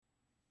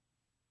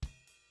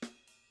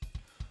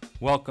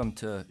Welcome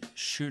to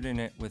Shooting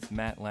It with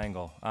Matt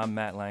Langle. I'm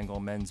Matt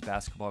Langle, men's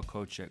basketball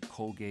coach at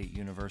Colgate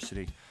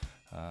University.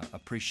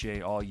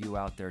 Appreciate all you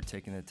out there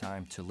taking the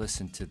time to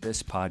listen to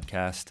this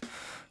podcast,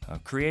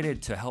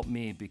 created to help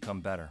me become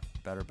better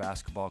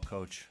basketball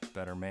coach,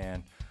 better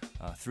man,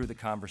 through the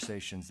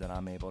conversations that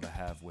I'm able to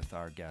have with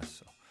our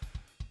guests. So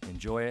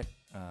enjoy it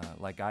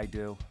like I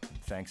do.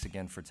 Thanks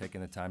again for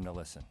taking the time to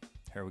listen.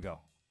 Here we go.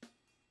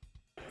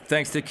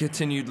 Thanks to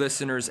continued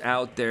listeners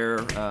out there.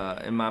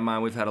 In my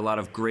mind, we've had a lot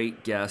of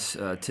great guests.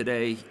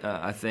 Today,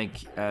 I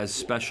think as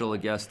special a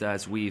guest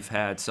as we've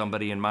had,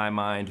 somebody in my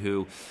mind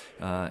who,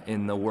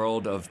 in the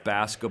world of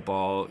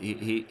basketball,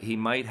 he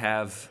might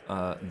have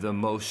the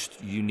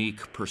most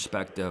unique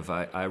perspective.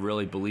 I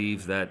really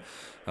believe that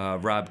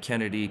Rob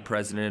Kennedy,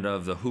 president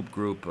of the Hoop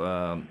Group,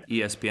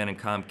 ESPN and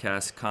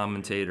Comcast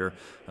commentator,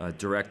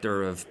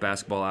 director of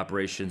basketball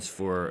operations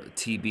for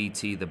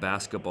TBT, the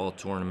basketball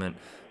tournament,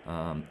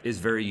 is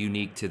very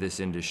unique to this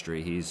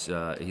industry. He's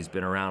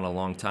been around a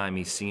long time.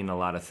 He's seen a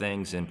lot of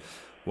things, and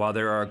while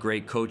there are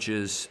great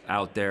coaches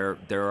out there,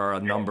 there are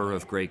a number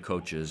of great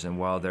coaches, and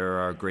while there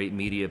are great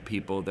media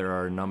people, there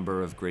are a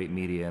number of great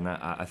media. And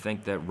I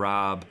think that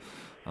Rob,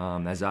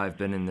 as I've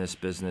been in this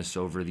business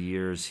over the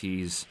years,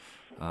 he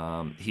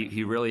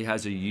really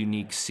has a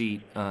unique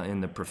seat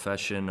in the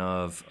profession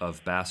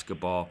of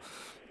basketball.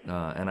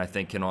 And I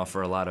think can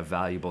offer a lot of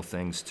valuable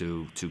things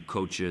to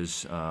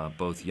coaches,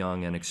 both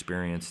young and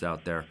experienced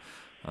out there.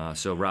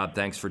 So Rob,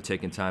 thanks for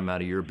taking time out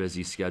of your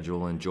busy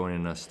schedule and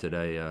joining us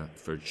today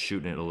for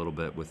shooting it a little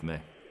bit with me.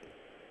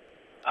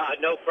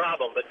 No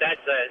problem, but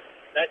that's a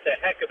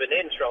heck of an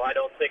intro. I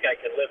don't think I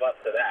can live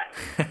up to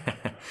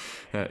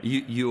that.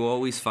 You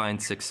always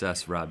find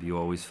success, Rob. You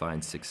always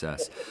find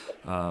success.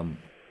 Rob,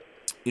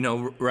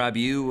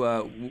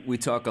 we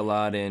talk a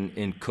lot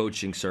in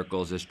coaching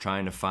circles as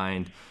trying to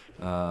find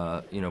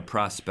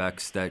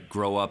prospects that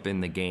grow up in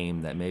the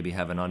game, that maybe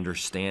have an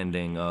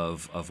understanding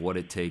of what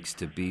it takes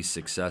to be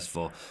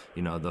successful.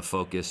 The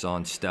focus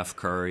on Steph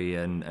Curry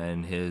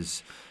and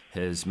his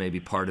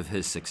maybe part of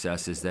his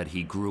success is that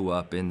he grew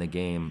up in the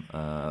game.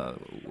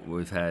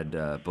 We've had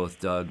both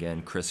Doug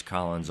and Chris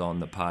Collins on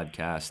the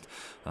podcast,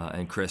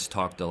 and Chris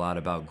talked a lot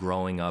about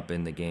growing up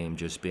in the game,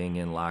 just being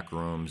in locker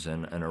rooms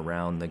and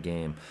around the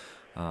game.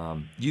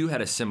 You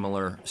had a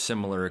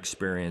similar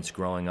experience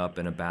growing up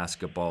in a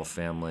basketball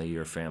family.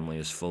 Your family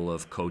is full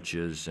of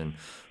coaches and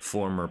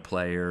former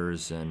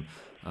players, and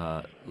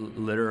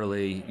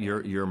literally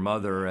your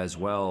mother as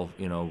well.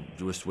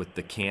 Just with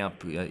the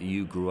camp,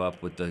 you grew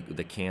up with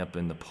the camp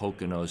in the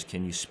Poconos.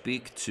 Can you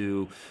speak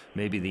to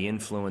maybe the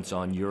influence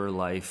on your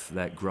life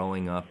that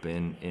growing up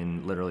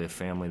in literally a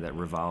family that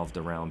revolved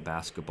around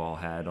basketball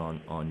had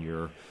on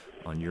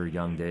your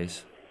young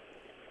days?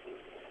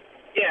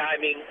 Yeah,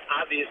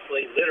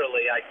 obviously,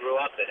 literally, I grew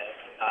up in it.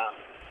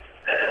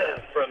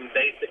 From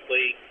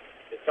basically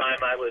the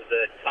time I was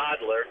a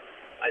toddler,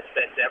 I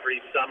spent every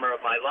summer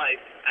of my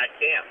life at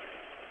camp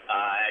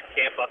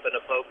up in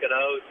the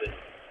Poconos, and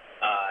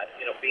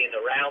being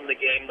around the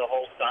game the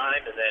whole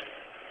time, and then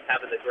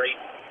having the great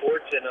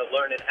fortune of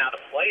learning how to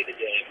play the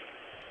game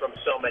from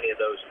so many of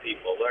those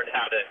people. Learned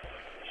how to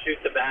shoot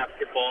the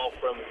basketball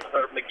from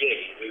Herb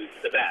McGee, who's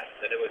the best,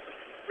 and it was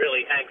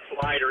really Hank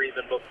Slider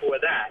even before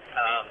that.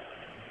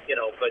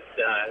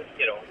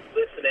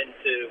 Listening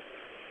to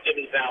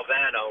Jimmy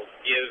Valvano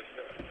give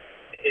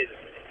his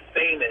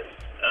famous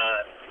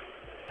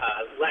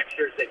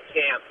lectures at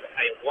camp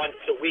once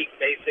a week,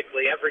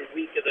 basically every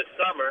week of the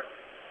summer,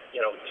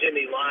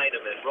 Jimmy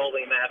Lynam and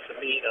Rolly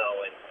Massimino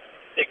and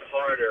Dick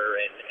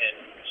Harder and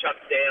Chuck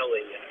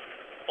Daly and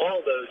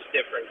all those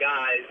different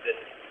guys and,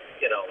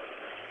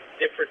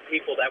 different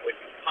people that would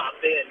pop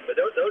in. But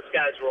those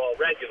guys were all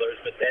regulars,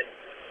 but then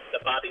the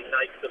Bobby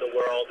Knights of the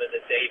world and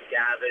the Dave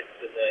Gavitts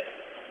and the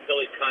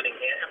Billy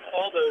Cunningham,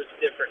 all those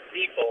different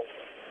people,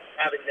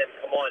 having them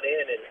come on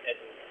in and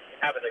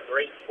having a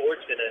great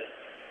fortune and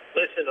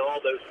listen to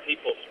all those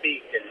people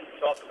speak and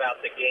talk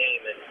about the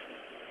game and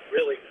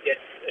really get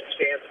a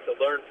chance to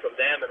learn from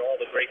them and all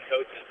the great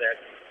coaches that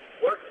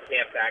worked at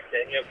camp back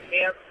then.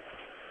 Camp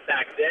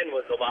back then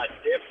was a lot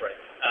different.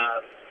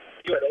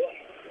 You had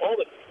all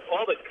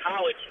the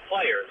college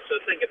players, so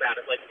think about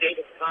it, like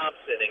David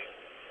Thompson and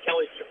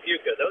Kelly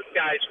Tripucka. Those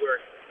guys were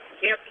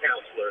camp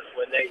counselors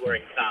when they were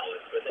in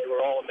college, when they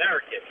were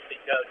All-Americans,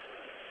 because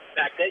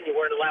back then you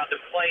weren't allowed to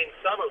play in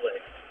summer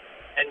league.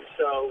 And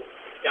so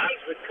guys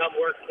would come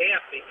work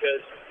camp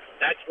because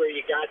that's where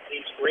you got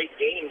these great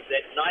games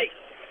at night.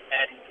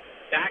 And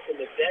back in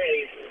the day,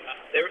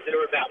 there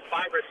were about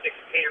 5 or 6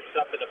 camps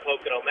up in the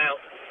Pocono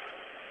Mountains.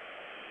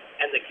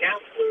 And the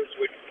counselors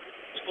would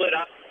split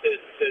up to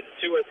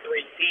 2 or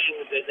 3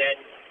 teams, and then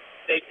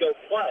they'd go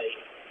play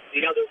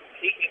the other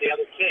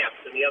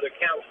camps and the other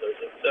counselors.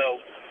 And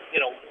so,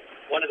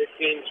 one of the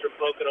teams from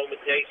Pocono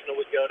Invitational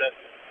would go to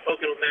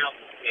Pocono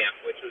Mountain Camp,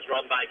 which was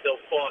run by Bill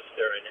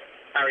Foster and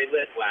Harry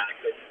Lidwack.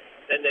 And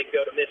then they'd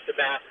go to Mr.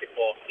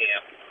 Basketball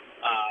Camp.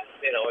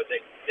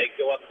 They'd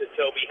go up to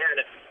Toby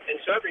Hanna. And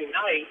so every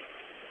night,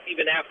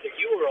 even after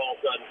you were all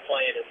done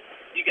playing,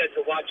 you get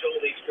to watch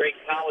all these great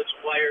college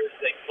players.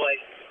 They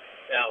play,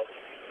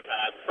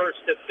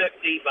 first to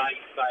 50 by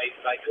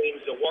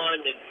games of one,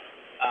 and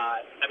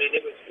I mean,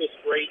 it was just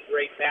great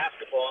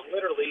basketball. And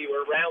literally, you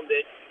were around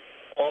it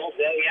all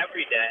day,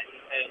 every day,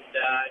 and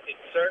it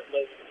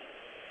certainly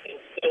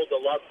instilled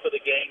a love for the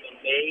game in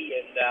me,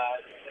 and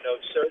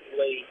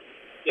certainly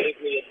gave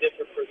me a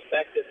different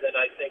perspective than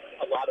I think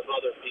a lot of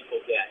other people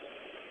get.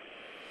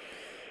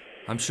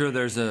 I'm sure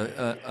there's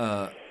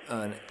an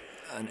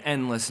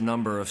endless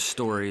number of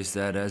stories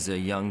that, as a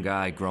young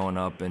guy growing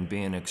up and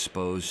being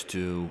exposed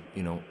to,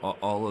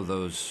 all of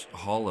those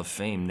Hall of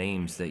Fame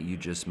names that you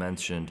just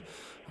mentioned,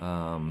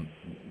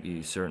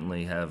 you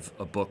certainly have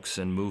books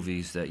and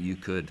movies that you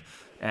could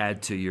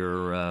add to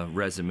your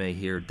resume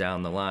here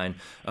down the line.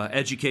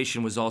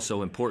 Education was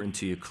also important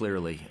to you,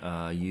 clearly.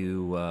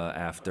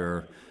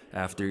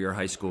 After your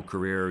high school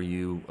career,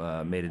 you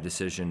made a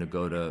decision to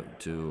go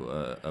to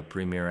a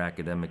premier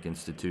academic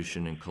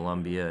institution in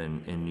Columbia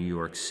in New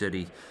York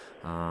City.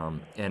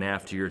 And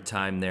after your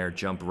time there,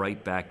 jump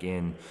right back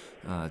in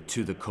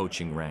to the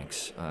coaching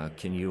ranks.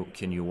 Can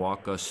you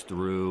walk us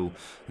through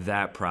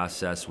that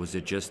process? Was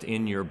it just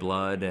in your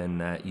blood,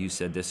 and that you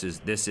said, this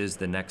is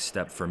the next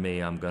step for me?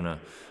 I'm gonna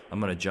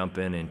jump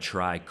in and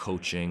try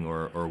coaching,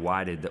 or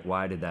why did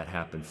that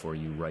happen for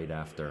you right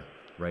after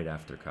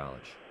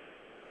college?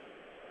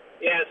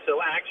 Yeah, so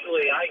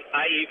actually,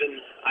 I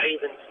even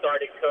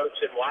started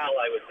coaching while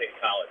I was in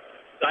college.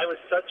 So I was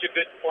such a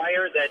good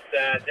player that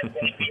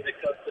made me the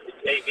coach of the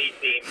JV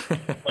team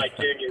my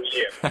junior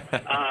year.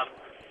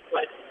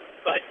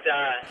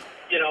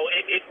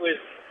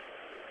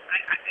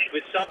 It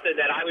was something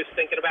that I was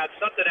thinking about.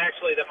 Something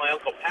actually that my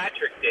Uncle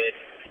Patrick did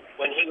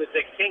when he was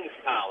at King's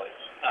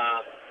College.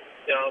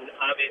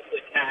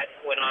 Obviously, Pat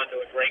went on to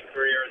a great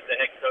career as the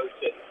head coach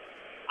at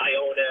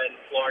Iona and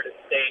Florida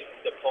State,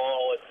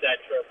 DePaul,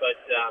 etc. But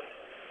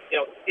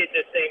did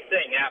the same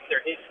thing after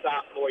his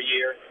sophomore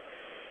year.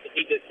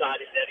 He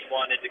decided that he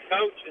wanted to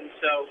coach, and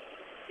so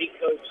he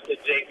coached the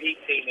JV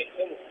team at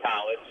King's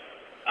College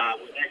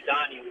when Ed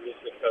Donahue was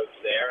the coach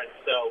there. And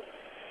so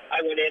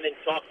I went in and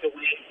talked to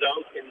Wayne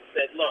Zoke and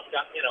said, "Look,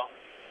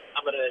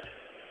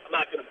 I'm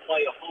not gonna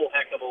play a whole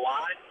heck of a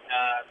lot,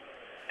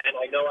 and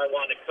I know I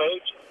want to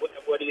coach.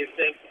 What do you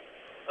think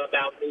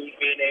about me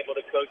being able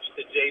to coach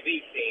the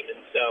JV team?"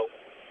 And so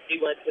he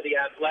went to the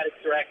athletic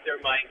director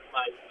my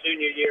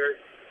junior year.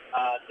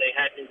 They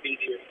had me be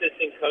the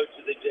assistant coach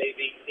of the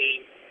JV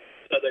team,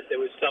 so that there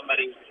was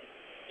somebody,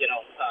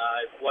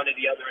 one of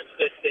the other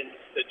assistants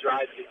to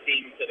drive the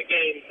team to the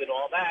games and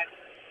all that.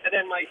 And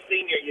then my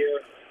senior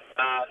year,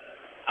 I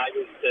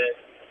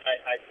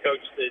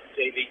coached the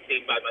JV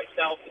team by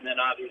myself, and then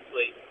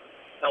obviously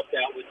helped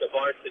out with the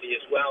varsity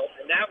as well.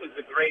 And that was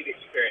a great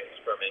experience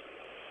for me.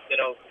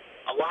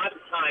 A lot of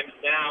times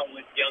now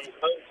with young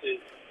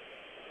coaches,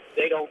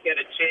 they don't get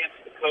a chance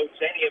to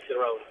coach any of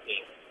their own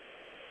teams.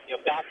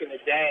 Back in the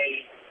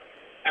day,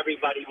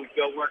 everybody would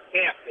go work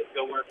camp. They'd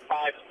go work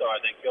 5-star.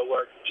 They'd go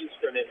work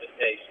Eastern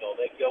Invitational.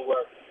 They'd go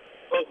work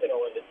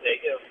Pocono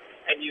Invitational.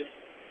 And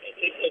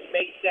it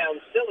may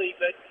sound silly,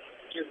 but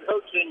you're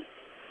coaching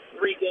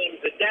 3 games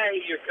a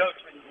day. You're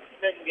coaching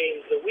 10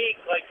 games a week.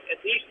 Like,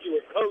 at least you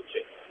were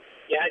coaching.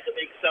 You had to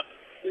make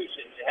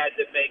substitutions. You had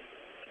to make,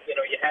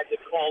 you had to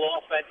call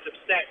offensive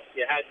sets.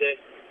 You had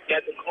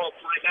to call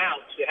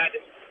timeouts.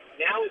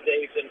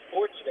 Nowadays,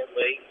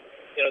 unfortunately,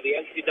 the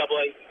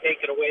NCAA has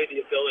taken away the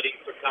ability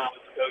for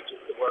college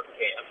coaches to work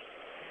camp.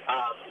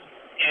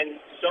 And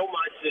so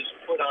much is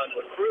put on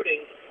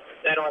recruiting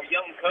that our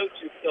young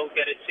coaches don't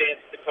get a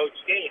chance to coach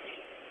games.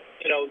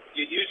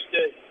 You used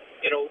to,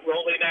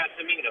 Rolly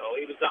Massimino,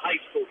 he was the high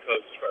school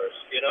coach first.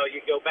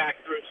 You go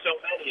back through so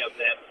many of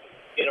them.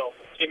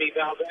 Jimmy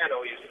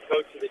Valvano, he was the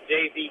coach of the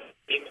JV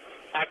team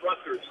at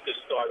Rutgers to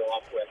start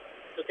off with.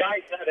 So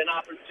guys had an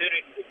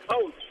opportunity to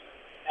coach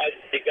as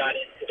they got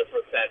into the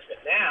profession.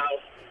 Now,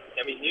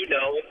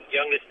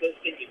 young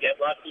assistant, you get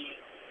lucky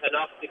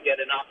enough to get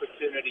an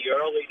opportunity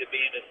early to be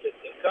an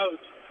assistant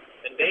coach,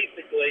 and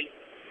basically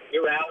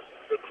you're out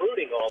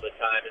recruiting all the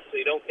time, and so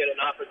you don't get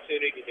an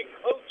opportunity to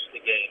coach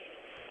the game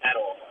at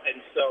all.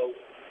 And so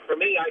for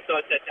me, I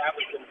thought that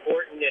was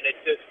important, and it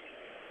just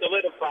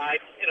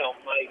solidified,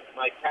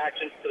 my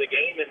passion for the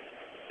game, and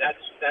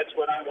that's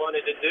what I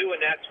wanted to do,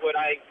 and that's what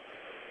I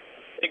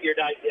figured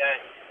I'd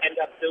end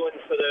up doing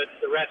for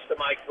the rest of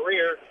my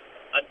career,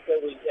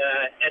 until we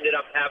ended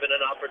up having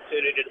an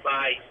opportunity to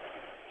buy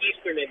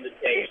Eastern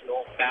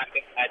Invitational back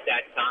at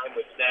that time,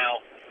 which now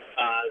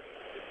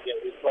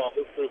we call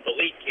Hoop Group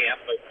Elite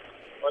Camp. But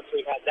once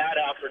we had that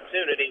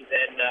opportunity,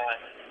 then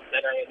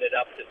I ended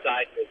up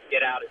deciding to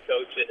get out of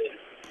coaching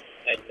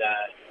and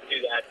do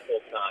that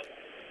full time.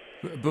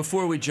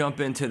 Before we jump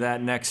into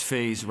that next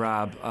phase,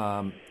 Rob,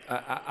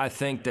 I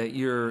think that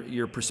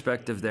your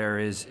perspective there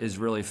is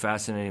really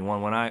fascinating.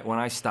 When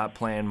I stopped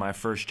playing, my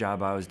first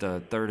job, I was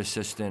the third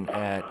assistant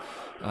at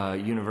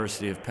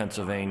University of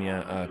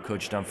Pennsylvania.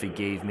 Coach Dunphy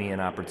gave me an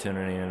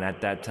opportunity, and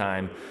at that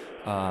time,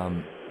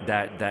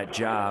 that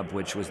job,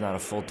 which was not a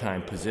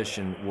full-time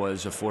position,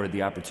 was afforded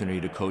the opportunity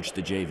to coach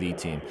the JV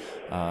team.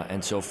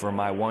 And so for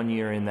my 1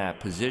 year in that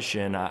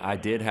position, I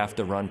did have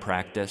to run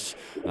practice.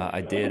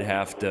 I did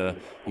have to,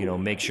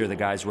 make sure the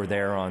guys were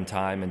there on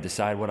time and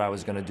decide what I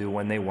was going to do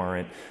when they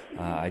weren't.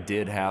 I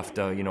did have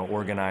to,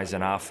 organize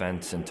an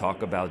offense and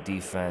talk about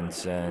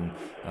defense and,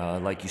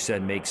 like you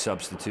said, make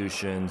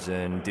substitutions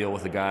and deal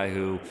with a guy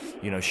who,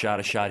 shot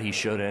a shot he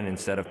shouldn't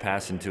instead of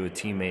passing to a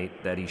teammate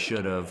that he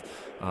should have.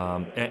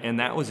 And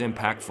that was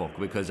impactful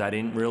because I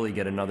didn't really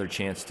get another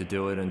chance to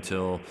do it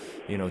until,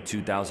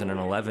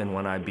 2011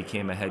 when I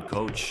became a head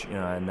coach,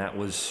 and that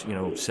was,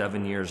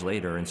 7 years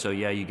later. And so,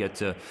 you get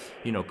to,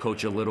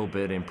 coach a little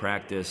bit in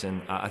practice.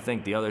 And I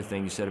think the other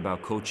thing you said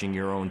about coaching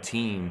your own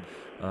team,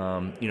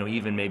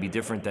 even maybe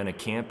different than a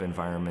camp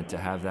environment, to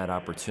have that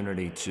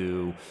opportunity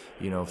to,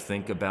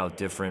 think about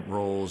different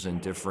roles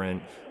and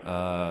different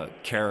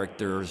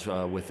characters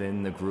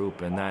within the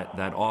group, and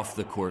that off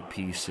the court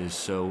piece is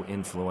so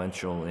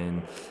influential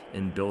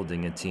in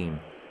building a team.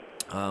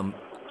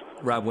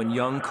 Rob, when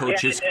young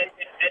coaches,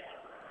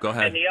 go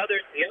ahead. And the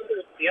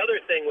other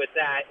thing with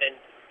that, and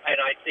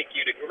I think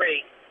you'd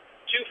agree,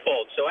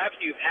 twofold. So after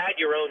you've had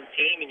your own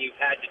team and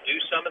you've had to do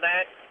some of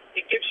that,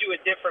 it gives you a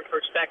different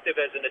perspective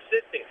as an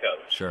assistant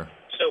coach. Sure.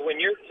 So when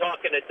you're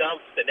talking to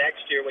Dumps the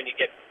next year, when you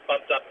get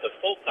bumped up to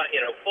full time,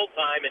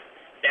 and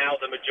now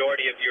the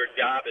majority of your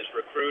job is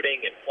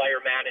recruiting and player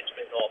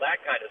management and all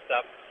that kind of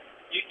stuff,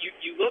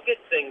 you look at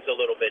things a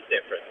little bit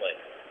differently,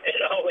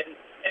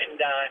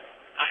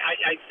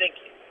 I think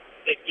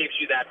it gives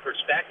you that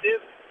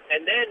perspective.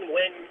 And then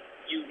when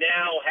you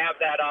now have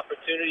that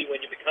opportunity,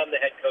 when you become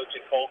the head coach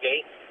at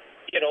Colgate,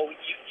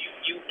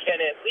 you can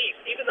at least,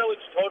 even though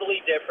it's totally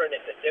different,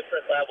 it's a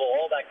different level,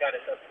 all that kind of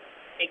stuff,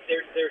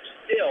 there's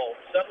still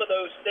some of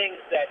those things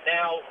that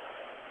now,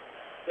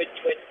 when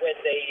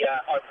they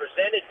are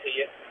presented to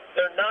you,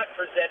 they're not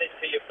presented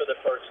to you for the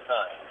first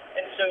time.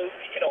 And so,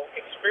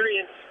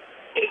 experience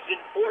is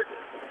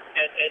important.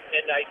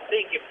 And I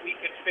think if we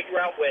could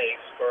figure out ways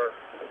for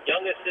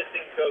young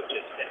assistant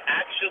coaches to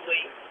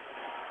actually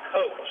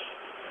coach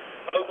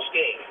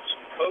games,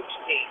 coach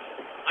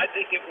teams, I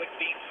think it would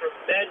be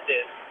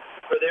tremendous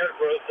for their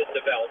growth and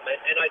development,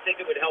 and I think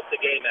it would help the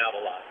game out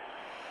a lot.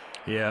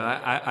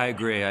 Yeah, I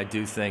agree. I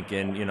do think,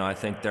 and I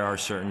think there are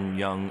certain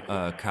young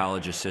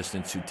college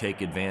assistants who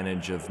take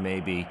advantage of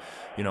maybe,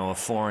 a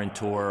foreign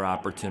tour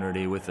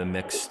opportunity with a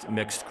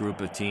mixed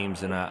group of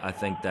teams, and I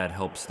think that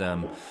helps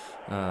them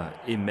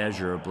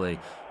immeasurably.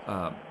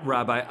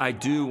 Rob, I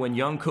do, when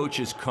young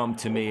coaches come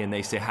to me and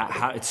they say,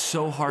 how it's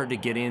so hard to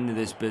get into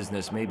this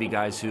business, maybe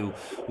guys who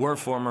were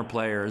former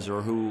players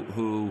or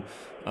who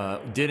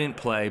didn't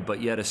play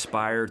but yet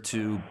aspire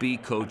to be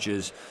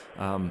coaches,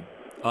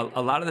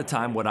 a lot of the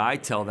time what I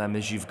tell them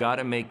is you've got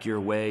to make your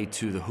way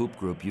to the hoop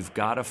group. You've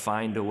got to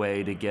find a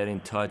way to get in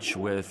touch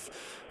with,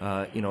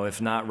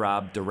 if not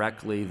Rob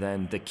directly,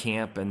 then the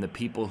camp and the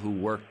people who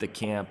work the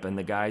camp and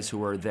the guys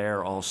who are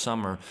there all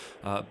summer,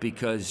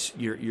 because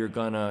you're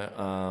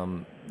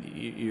gonna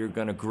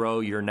grow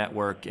your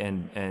network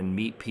and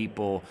meet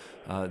people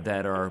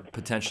that are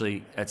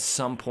potentially at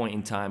some point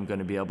in time going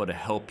to be able to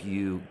help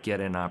you get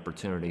an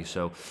opportunity.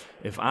 So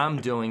if I'm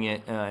doing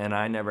it and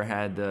I never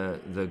had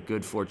the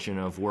good fortune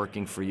of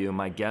working for you,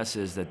 my guess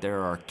is that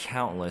there are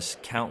countless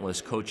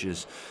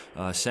coaches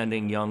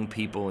sending young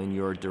people in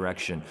your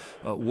direction.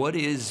 What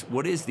is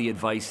the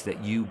advice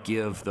that you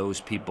give those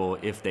people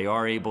if they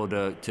are able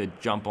to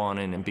jump on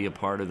in and be a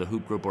part of the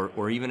hoop group,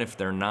 or even if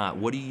they're not?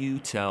 What do you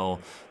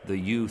tell the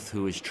youth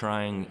who is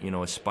trying,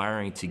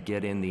 aspiring to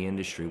get in the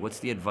industry? What's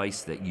the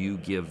advice that you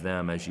give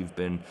them as you've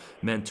been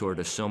mentor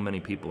to so many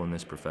people in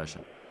this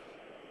profession?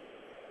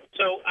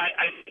 So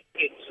I think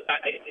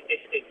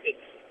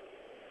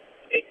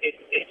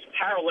it's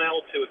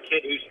parallel to a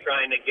kid who's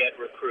trying to get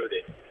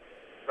recruited,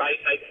 right?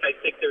 I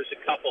think there's a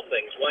couple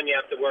things. One, you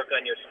have to work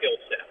on your skill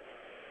set,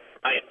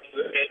 right?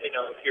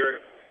 If you're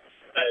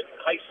a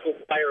high school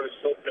player who's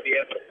hoping to be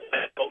able to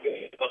play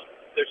Colgate,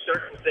 there's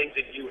certain things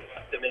that you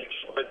have to make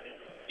sure that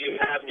you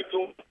have in your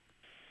tool.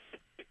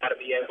 You've got to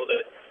be able to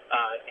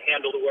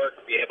handle the work,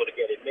 be able to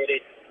get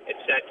admitted,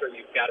 etc.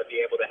 You've got to be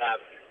able to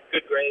have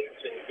good grades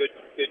and good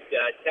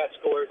test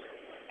scores,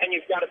 and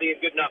you've got to be a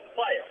good enough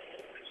player.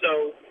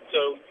 So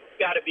you've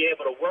got to be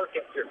able to work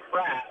at your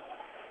craft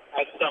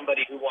as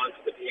somebody who wants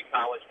to be a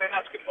college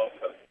basketball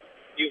coach.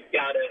 You've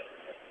got to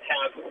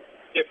have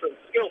different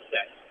skill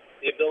sets,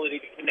 the ability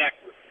to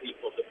connect with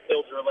people, to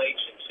build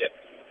relationships,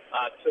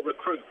 to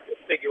recruit, to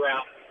figure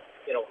out,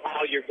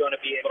 how you're going to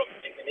be able to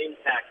make an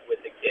impact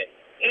with the kid.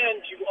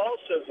 And you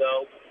also,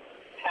 though,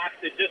 have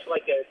to, just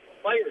like a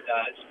player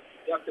does,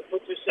 you have to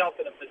put yourself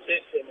in a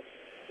position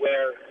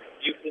where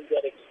you can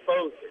get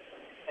exposure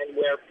and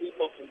where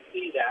people can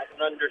see that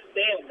and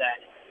understand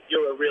that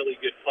you're a really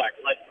good player.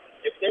 Like,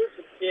 if there's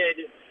a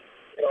kid,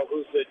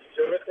 who's a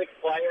terrific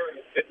player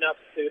and a good enough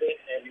student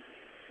and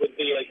would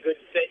be a good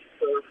fit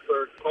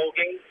for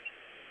Colgate,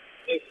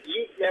 if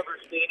you've never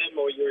seen him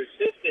or your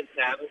assistants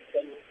haven't,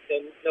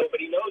 then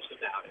nobody knows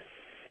about it.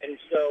 And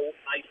so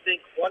I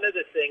think one of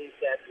the things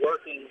that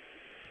working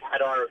at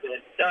our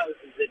event does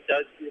is it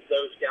does give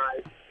those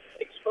guys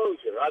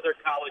exposure. Other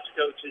college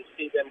coaches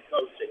see them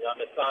coaching on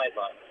the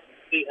sideline,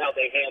 see how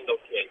they handle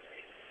kids,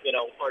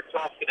 or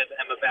talking to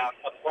them about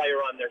a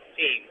player on their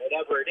team,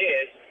 whatever it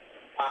is.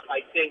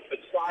 I think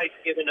besides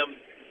giving them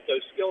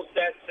those skill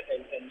sets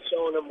and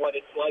showing them what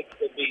it's like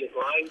to be a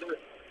grinder,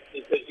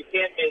 because you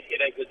can't make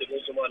it as a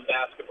Division I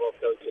basketball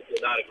coach if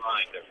you're not a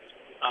grinder.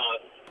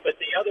 But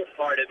the other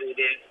part of it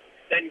is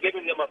then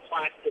giving them a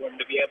platform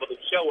to be able to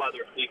show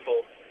other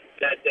people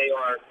that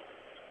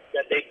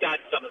they've got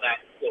some of that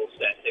skill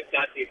set. They've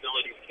got the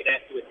ability to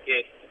connect with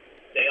kids.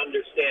 They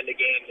understand the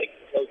game. They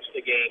can coach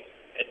the game,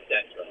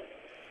 etc.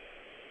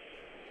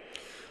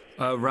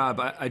 Rob,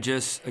 I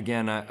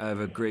have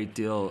a great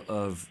deal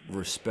of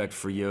respect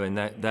for you, and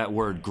that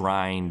word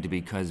grind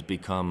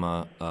become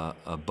a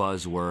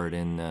buzzword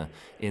in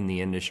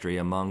the industry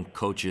among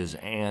coaches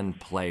and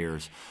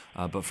players.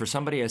 But for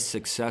somebody as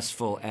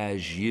successful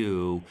as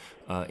you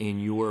in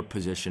your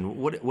position,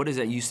 what is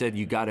that? You said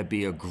you got to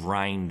be a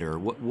grinder.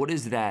 What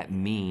does that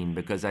mean?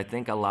 Because I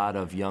think a lot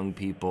of young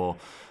people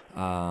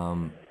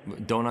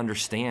don't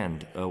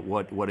understand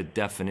what a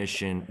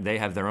definition. They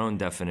have their own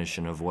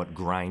definition of what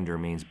grinder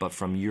means. But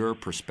from your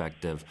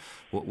perspective,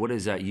 what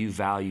is that? You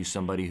value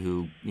somebody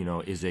who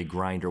is a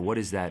grinder. What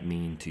does that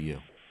mean to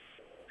you?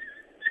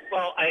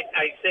 Well,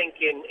 I think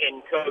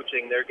in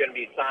coaching there are going to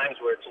be times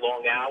where it's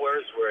long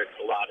hours, where it's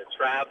a lot of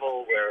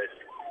travel, where it's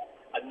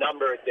a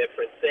number of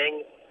different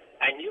things,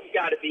 and you've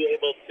got to be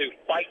able to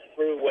fight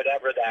through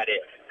whatever that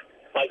is.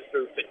 Fight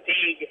through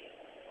fatigue,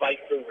 fight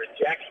through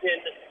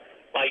rejection,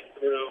 fight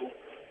through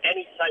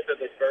any type of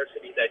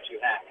adversity that you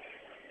have.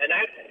 And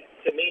that,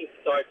 to me,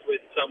 starts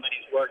with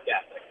somebody's work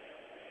ethic.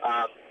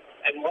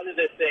 And one of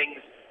the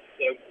things,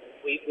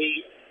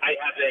 I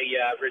have a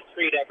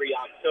retreat every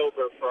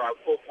October for our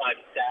full-time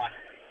staff.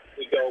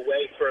 We go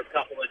away for a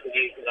couple of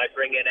days, and I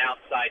bring in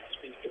outside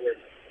speakers.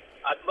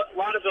 A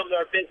lot of them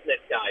are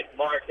business guys,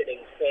 marketing,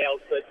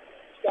 sales, but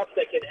stuff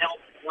that can help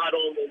not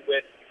only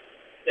with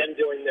them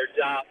doing their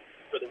job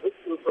for the Hoop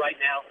Group right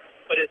now,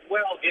 but as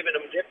well giving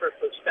them different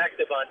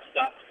perspective on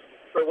stuff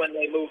for when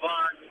they move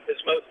on, because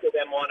most of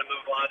them want to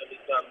move on and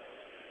become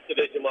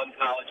Division I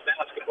college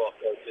basketball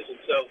coaches.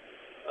 And so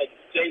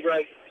Jay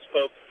Wright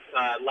spoke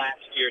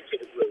last year to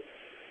the group,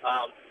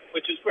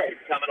 which is great,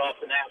 coming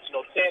off the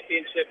national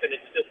championship, and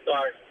it's just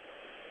our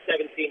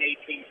 17,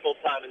 18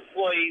 full-time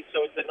employees,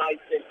 so it's a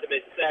nice,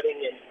 intimate setting.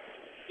 And,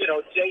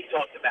 Jay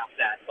talked about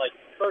that. Like,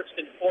 first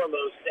and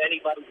foremost,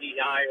 anybody he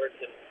hires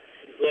and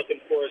he's looking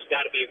for has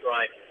got to be a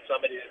grinder,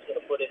 somebody that's going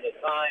to put in the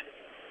time,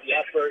 the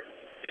effort,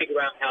 figure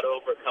out how to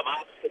overcome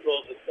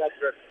obstacles,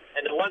 etc.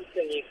 And the one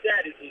thing he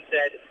said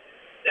that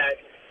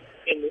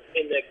in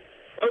the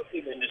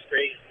coaching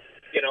industry,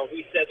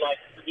 he said,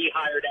 like, he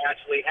hired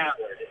Ashley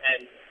Howard,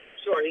 and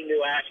sure, he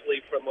knew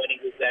Ashley from when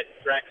he was at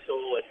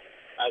Drexel and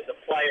as a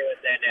player,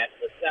 and then at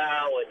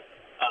LaSalle and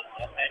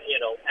at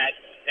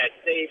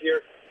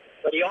Xavier.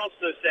 But he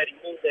also said he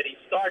knew that he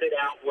started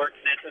out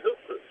working at the Hoop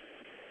Group.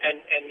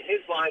 And his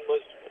line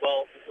was,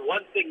 well, the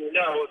one thing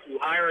if you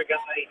hire a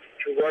guy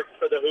who works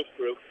for the Hoop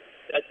Group,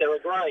 that they're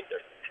a grinder.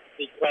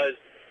 Because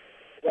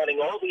running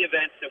all the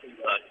events that we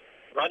run,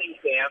 running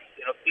camps,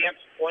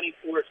 camps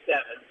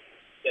 24/7,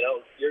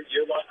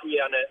 you're lucky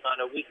on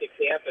a week of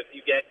camp if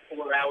you get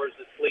 4 hours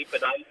of sleep a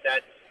night.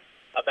 That's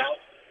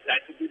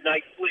a good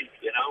night's sleep,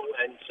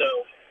 And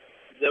so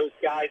those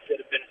guys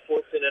that have been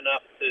fortunate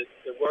enough to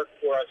work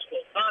for us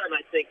full time,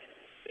 I think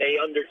they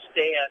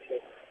understand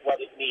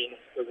what it means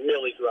to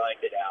really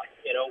grind it out.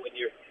 When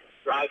you're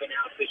driving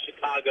out to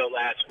Chicago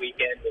last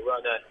weekend to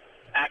run a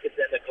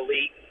academic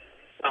elite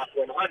top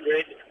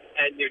 100,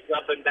 and you're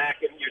jumping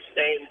back and you're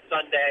staying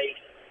Sunday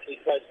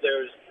because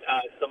there's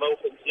some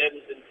open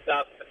gyms and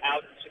stuff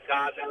out in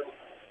Chicago,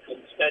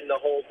 and spend the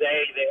whole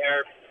day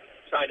there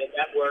trying to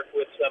network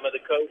with some of the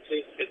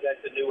coaches because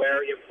that's a new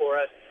area for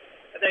us,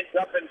 and then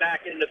jumping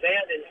back in the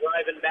van and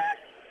driving back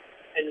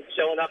and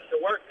showing up to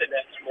work the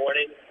next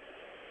morning.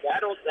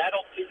 That'll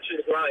teach you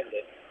to grind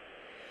it.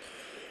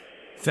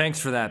 Thanks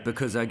for that,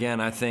 because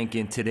again, I think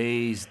in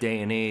today's day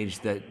and age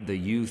that the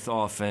youth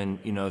often,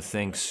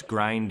 thinks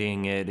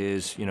grinding it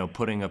is,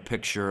 putting a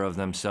picture of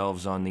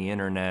themselves on the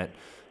internet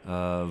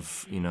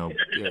of a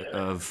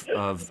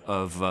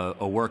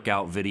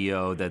workout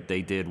video that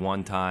they did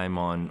one time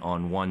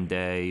on one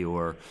day,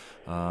 or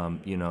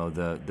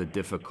the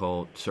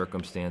difficult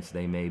circumstance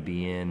they may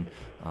be in,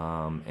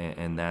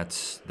 and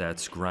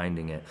that's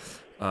grinding it.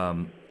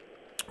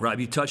 Rob,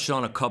 you touched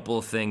on a couple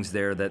of things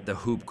there that the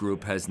Hoop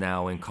Group has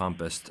now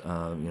encompassed.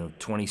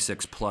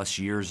 26 plus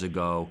years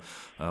ago,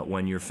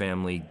 when your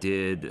family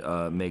did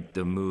make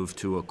the move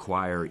to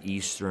acquire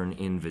Eastern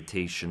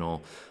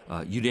Invitational,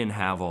 you didn't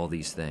have all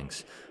these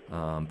things.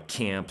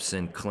 Camps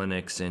and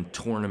clinics and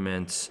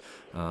tournaments.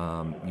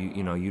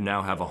 You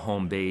now have a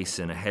home base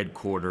and a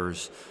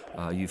headquarters.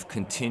 You've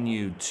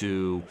continued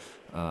to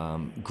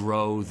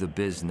grow the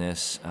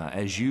business.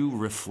 As you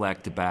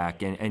reflect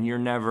back, and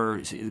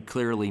you're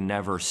clearly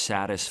never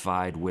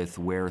satisfied with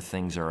where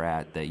things are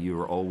at, that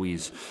you're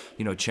always,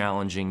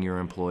 challenging your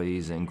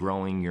employees and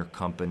growing your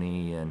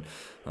company and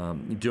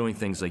doing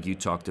things like you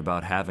talked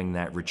about, having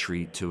that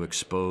retreat to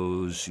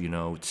expose,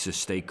 to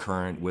stay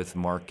current with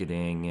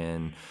marketing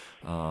and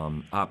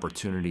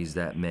opportunities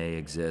that may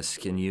exist.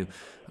 Can you,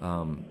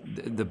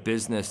 the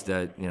business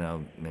that,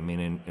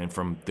 and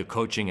from the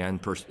coaching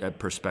end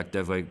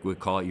perspective, I would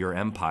call it your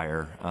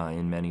empire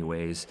in many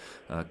ways.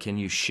 Can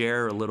you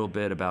share a little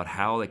bit about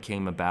how it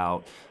came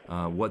about,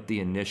 what the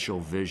initial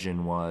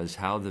vision was,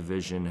 how the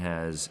vision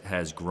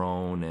has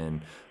grown,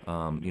 and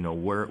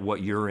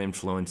what your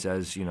influence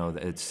as,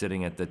 it's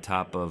sitting at the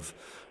top of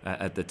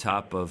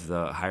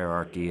the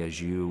hierarchy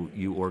as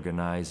you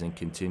organize and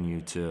continue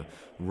to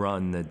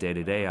run the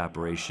day-to-day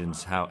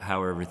operations,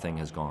 how everything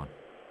has gone?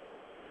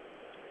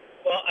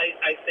 Well,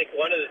 I think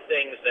one of the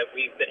things that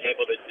we've been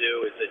able to do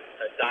is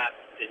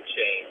adapt and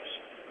change.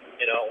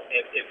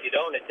 If you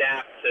don't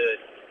adapt to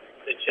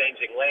the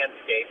changing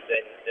landscape,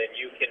 then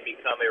you can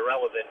become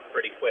irrelevant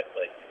pretty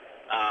quickly.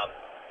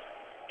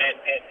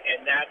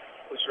 And that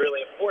was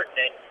really important.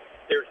 And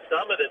there's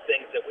some of the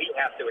things that we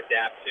have to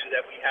adapt to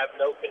that we have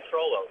no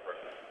control over.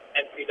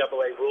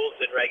 NCAA rules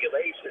and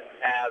regulations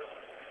have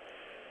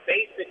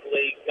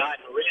basically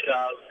gotten rid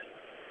of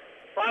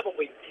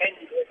probably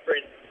 10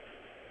 different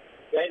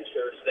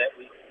ventures that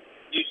we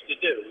used to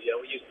do.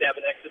 We used to have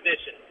an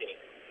exhibition team.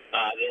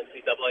 The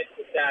NCAA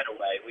took that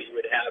away. We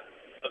would have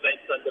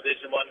events on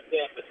Division I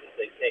campuses.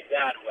 They take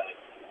that away.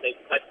 They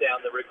cut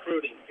down the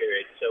recruiting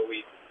period. So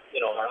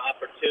our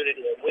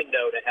opportunity and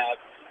window to have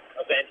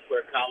events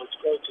where college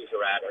coaches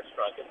are at are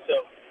shrunk. And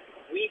so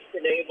we've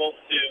been able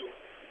to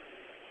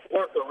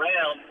work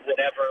around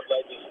whatever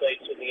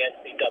legislation the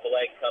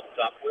NCAA comes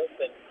up with,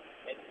 and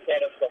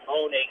instead of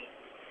bemoaning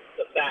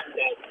the fact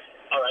that,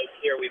 all right,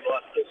 here we've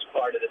lost this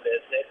part of the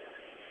business,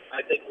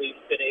 I think we've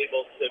been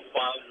able to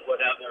find what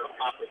other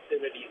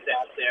opportunities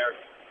out there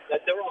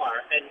that there are.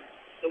 And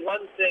the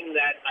one thing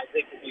that I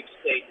think we've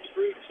stayed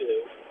true to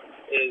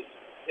is,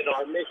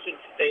 our mission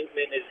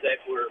statement is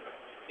that we're,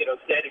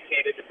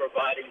 dedicated to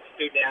providing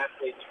student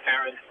athletes,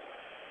 parents,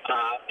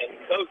 and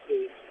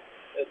coaches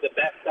the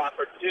best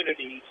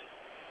opportunities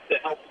to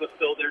help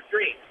fulfill their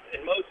dreams.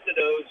 And most of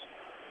those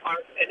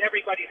are, and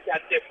everybody's got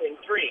different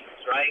dreams,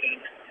 right?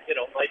 And, it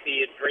might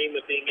be a dream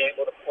of being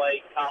able to play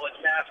college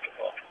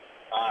basketball,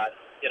 at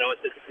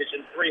the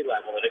Division III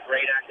level at a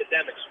great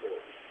academic school.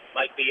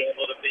 Might be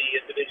able to be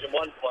a Division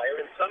I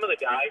player. And some of the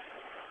guys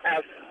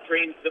have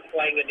dreams of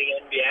playing in the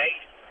NBA,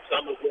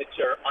 some of which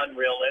are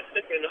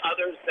unrealistic, and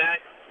others that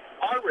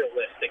are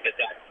realistic at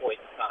that point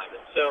in time.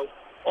 And so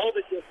all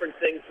the different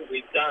things that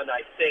we've done, I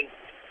think,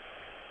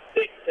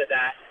 stick to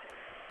that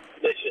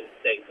mission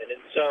statement.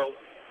 And so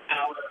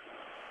our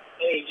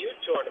AAU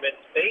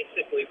tournaments,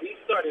 basically, we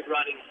started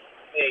running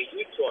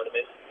AAU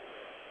tournaments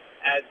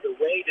as the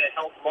way to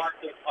help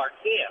market our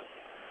camp.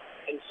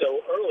 And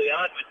so early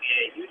on with the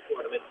AAU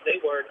tournaments, they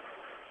weren't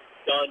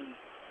done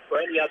for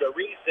any other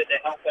reason to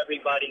help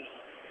everybody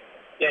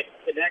get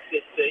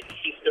connected to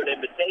Eastern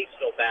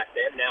Invitational back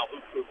then, now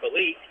Hoop Group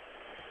Elite,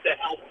 to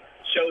help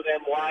show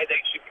them why they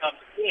should come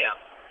to camp.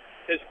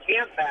 Because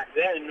camp back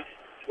then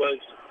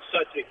was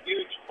such a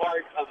huge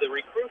part of the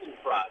recruiting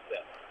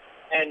process.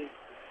 And,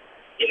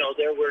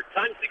 there were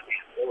tons of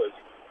camps. There was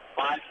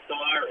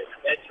 5-Star and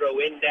Metro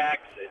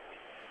Index and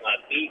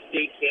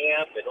BC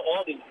Camp and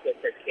all these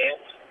different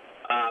camps.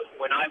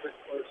 When I was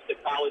first a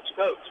college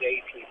coach,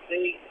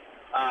 ACC.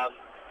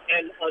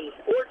 And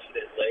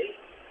unfortunately,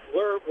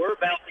 we're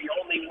about the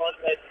only one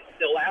that's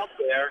still out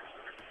there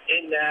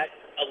in that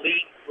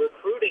elite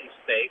recruiting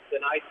space.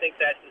 And I think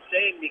that's a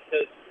shame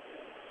because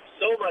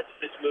so much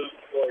has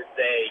moved towards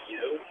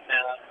AAU.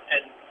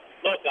 And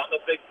look, I'm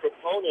a big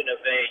proponent of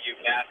AAU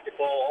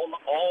basketball.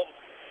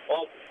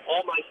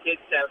 All my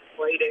kids have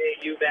played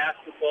AAU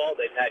basketball.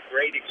 They've had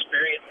great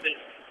experiences.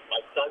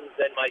 My sons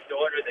and my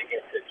daughter, they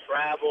get to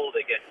travel.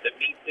 They get to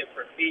meet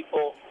different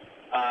people.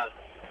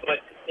 But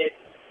it's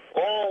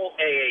all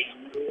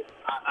AAU.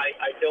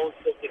 I don't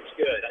think it's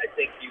good. I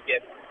think you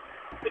get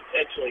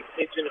potentially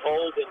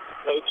pigeonholed into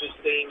coaches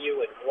seeing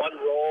you in one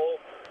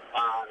role,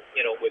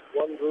 with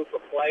one group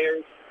of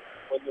players.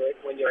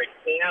 When you're at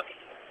camp,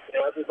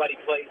 everybody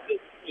plays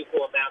this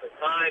equal amount of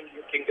time.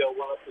 You can go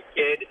watch a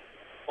kid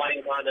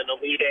playing on an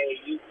elite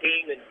AAU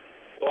team and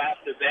go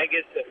out to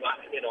Vegas. And,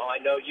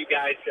 I know you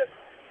guys have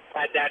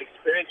had that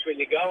experience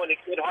when you go and a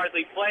kid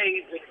hardly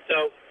plays. And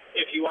so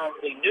if you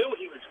already knew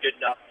he was good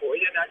enough for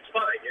you, that's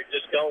fine. You're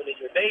just going and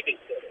you're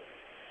babysitting.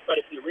 But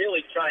if you're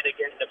really trying to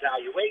get an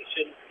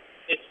evaluation,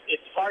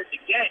 it's hard to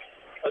get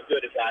a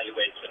good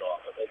evaluation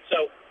off of it.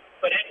 So,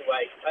 but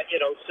anyway,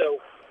 so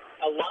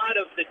a lot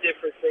of the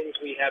different things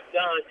we have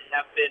done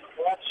have been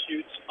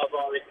offshoots of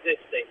our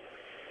existing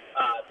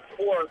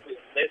core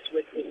business,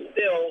 which is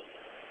still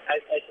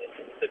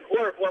the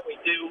core of what we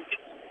do is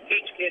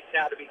teach kids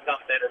how to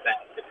become better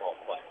basketball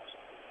players.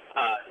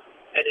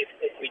 And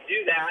if we do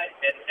that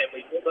and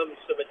we give them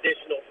some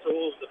additional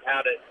tools of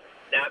how to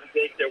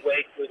make their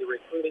way through the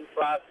recruiting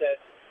process,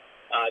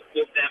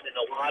 give them in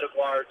a lot of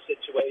our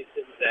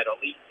situations at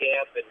elite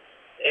camp and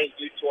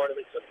AU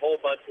tournaments, a whole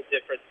bunch of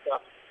different stuff,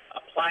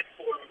 a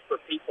platform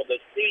for people to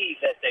see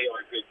that they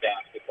are good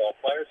basketball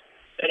players,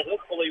 and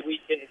hopefully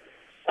we can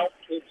help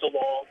kids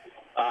along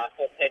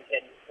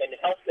and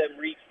help them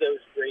reach those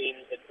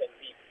dreams and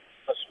be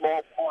a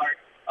small part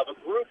of a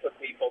group of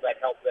people that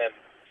help them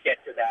get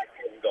to that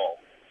end goal.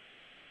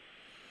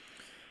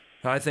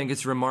 I think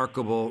it's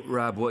remarkable,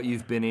 Rob, what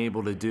you've been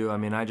able to do. I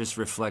mean, I just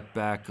reflect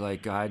back,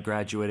 like I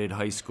graduated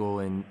high school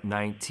in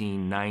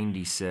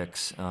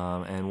 1996,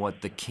 and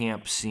what the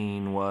camp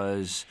scene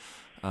was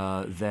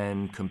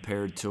then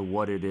compared to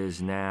what it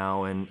is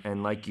now.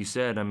 And like you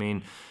said, I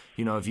mean,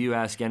 you know, if you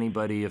ask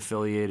anybody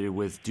affiliated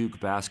with Duke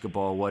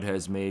basketball what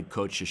has made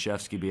Coach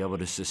Krzyzewski be able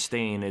to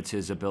sustain, it's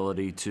his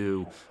ability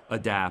to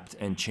adapt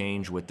and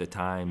change with the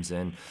times.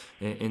 And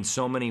in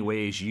so many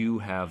ways, you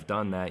have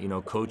done that. You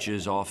know,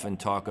 coaches often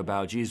talk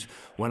about, geez,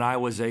 when I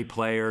was a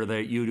player,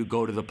 that you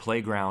go to the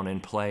playground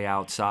and play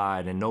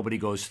outside, and nobody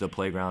goes to the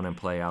playground and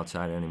play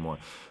outside anymore.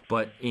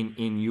 But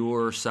in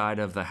your side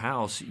of the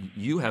house,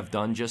 you have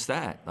done just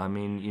that. I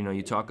mean, you know,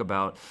 you talk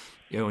about,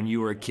 you know, when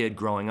you were a kid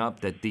growing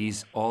up, that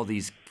all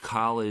these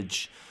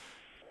college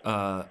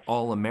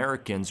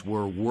All-Americans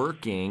were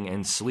working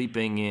and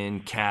sleeping in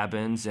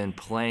cabins and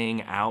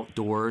playing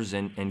outdoors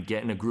and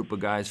getting a group of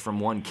guys from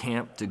one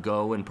camp to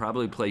go and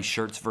probably play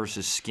shirts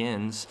versus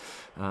skins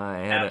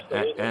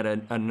at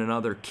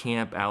another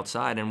camp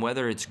outside. And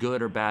whether it's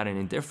good or bad and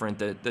indifferent,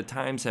 the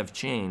times have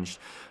changed.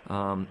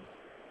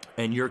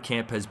 And your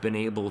camp has been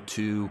able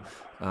to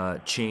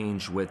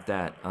change with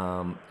that.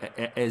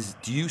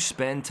 Do you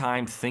spend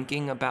time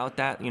thinking about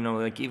that? You know,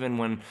 like even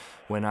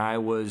when I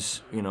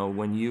was, you know,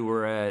 when you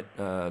were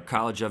at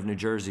College of New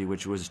Jersey,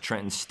 which was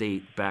Trenton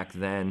State back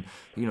then,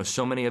 you know,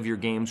 so many of your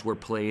games were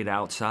played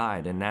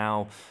outside, and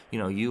now, you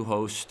know, you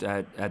host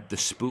at the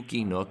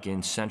Spooky Nook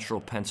in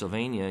central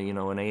Pennsylvania, you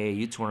know, an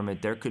AAU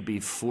tournament. There could be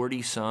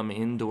 40-some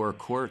indoor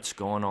courts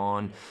going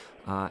on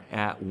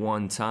at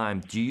one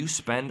time. Do you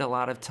spend a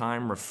lot of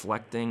time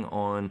reflecting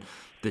on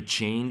the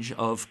change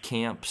of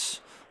camps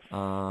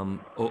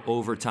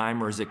over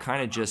time, or is it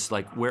kind of just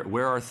like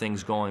where are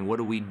things going? What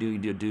do we do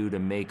to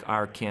make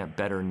our camp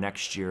better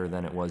next year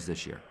than it was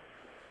this year?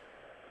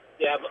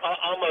 Yeah,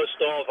 almost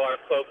all of our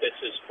focus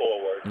is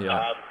forward.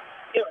 Yeah.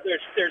 You know,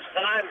 there's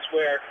times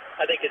where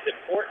I think it's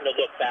important to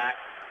look back,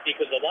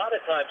 because a lot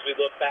of times we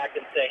look back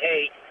and say,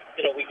 hey,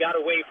 you know, we got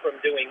away from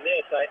doing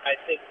this. I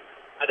think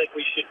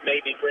we should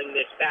maybe bring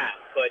this back,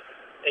 but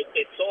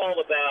it's all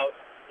about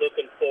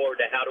looking forward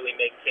to how do we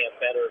make camp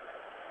better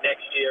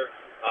next year.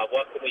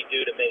 What can we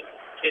do to make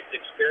kids'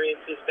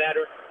 experiences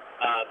better?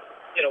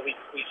 You know,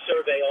 we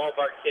survey all of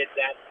our kids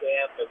at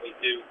camp, and we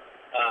do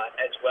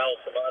as well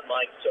some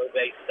online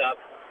survey stuff,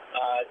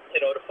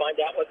 you know, to find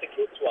out what the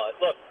kids want.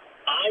 Look,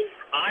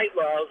 I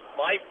love,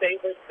 my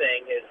favorite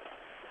thing is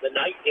the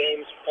night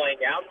games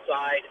playing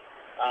outside,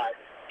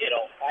 you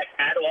know,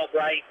 at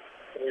Albright.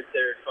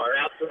 There are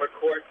outdoor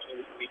courts.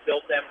 We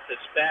built them to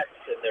specs,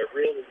 and they're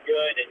really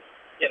good. And,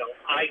 you know,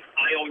 I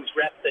always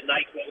rep the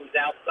night games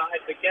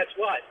outside, but guess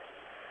what?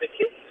 The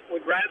kids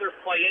would rather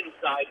play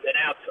inside than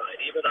outside,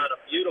 even on a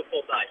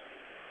beautiful night.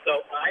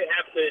 So I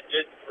have to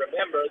just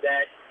remember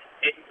that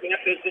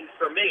camp isn't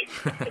for me,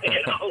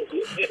 you know.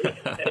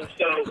 And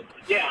so,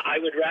 yeah, I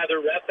would rather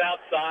rep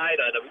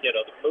outside. You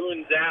know, the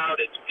moon's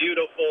out, it's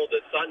beautiful, the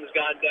sun's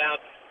gone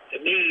down.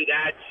 To me,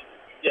 that's,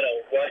 you know,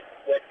 what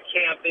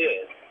camp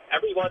is.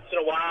 Every once in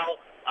a while,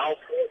 I'll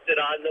force it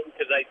on them,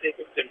 because I think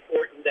it's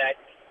important that,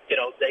 you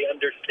know, they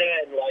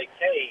understand, like,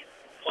 hey,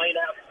 playing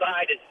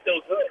outside is still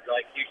good.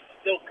 Like, you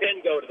still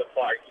can go to the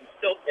park. You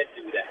still can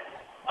do that.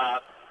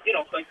 You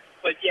know,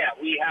 but yeah,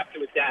 we have to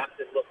adapt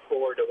and look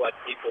forward to what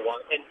people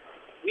want. And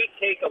we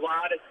take a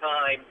lot of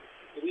time.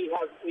 We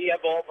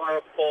have all of our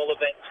fall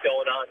events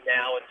going on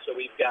now, and so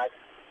we've got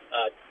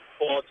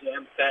Fall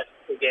Jam Fest,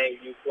 the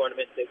AAU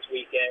tournament this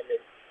weekend,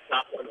 and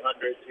Top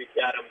 100s. We've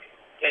got them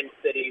 10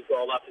 cities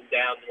all up and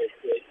down the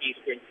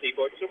eastern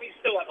seaboard. So we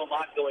still have a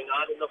lot going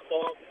on in the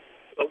fall,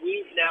 but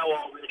we've now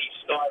already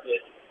started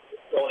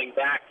going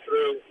back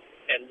through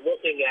and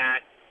looking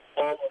at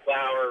all of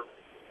our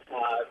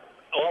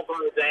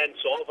events,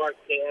 all of our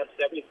camps,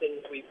 everything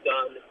that we've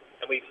done,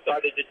 and we've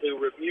started to do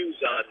reviews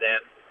on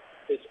them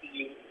to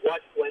see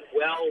what went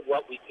well,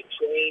 what we could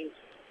change,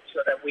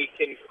 so that we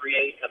can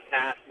create a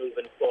path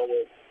moving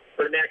forward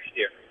for next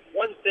year.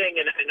 One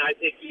thing, and I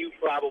think you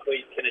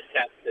probably can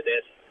attest to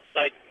this,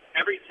 like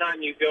every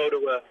time you go to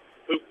a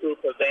hoop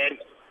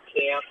event,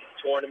 camp,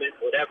 tournament,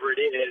 whatever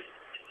it is,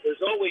 there's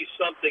always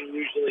something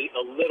usually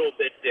a little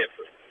bit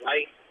different,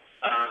 right?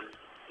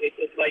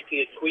 It might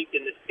be a tweak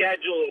in the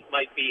schedule. It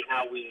might be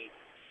how we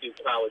do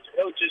college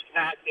coaches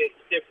packets,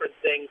 different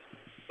things.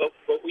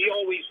 But we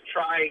always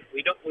try.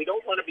 We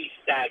don't want to be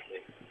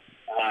stagnant.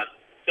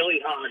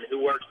 Philly Hahn, who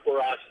works for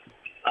us,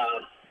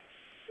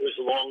 was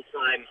a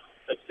long-time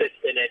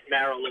assistant at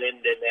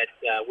Maryland and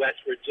at West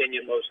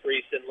Virginia most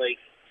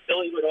recently.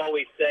 Philly would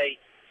always say,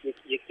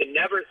 you can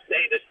never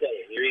stay the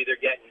same. You're either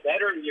getting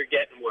better or you're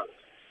getting worse.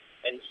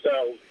 And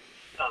so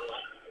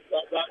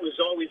that was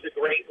always a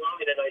great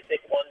line, and I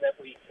think one that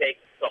we take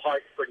to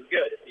heart pretty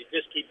good. If you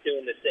just keep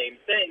doing the same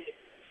thing,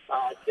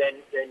 then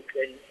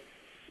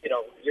you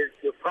know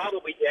you're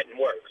probably getting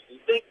worse.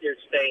 You think you're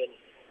staying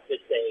the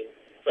same,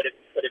 but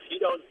if you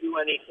don't do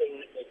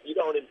anything, if you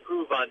don't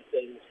improve on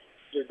things,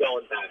 you're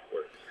going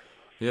backwards.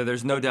 Yeah,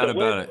 there's no doubt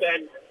about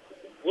it.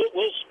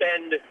 We'll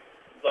spend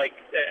like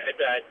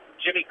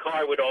Jimmy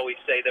Carr would always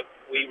say that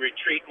we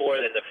retreat more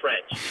than the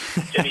French.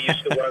 Jimmy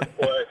used to work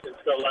for us, and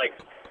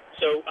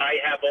so I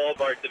have all of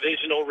our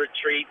divisional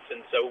retreats, and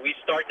so we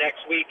start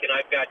next week, and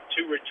I've got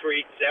 2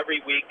 retreats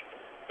every week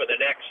for the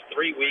next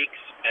 3 weeks,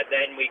 and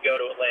then we go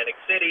to Atlantic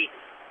City.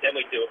 Then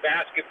we do a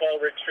basketball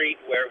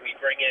retreat where we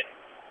bring in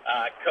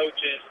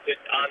coaches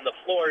on the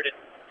floor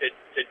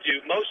to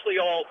do mostly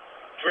all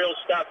drill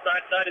stuff,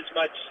 not as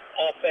much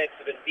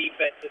offensive and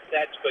defensive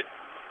sets, but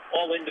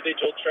all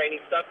individual training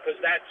stuff, because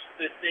that's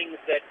the things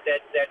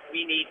that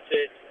we need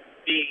to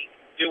be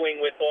doing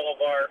with all of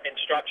our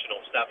instructional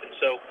stuff. And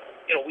so,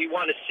 you know, we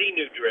want to see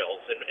new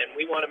drills, and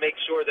we want to make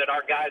sure that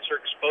our guys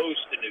are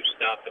exposed to new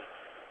stuff. And,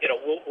 you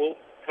know, we'll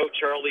Coach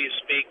Hurley will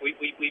speak.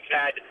 We've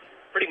had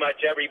pretty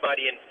much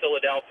everybody in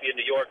Philadelphia,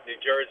 New York, New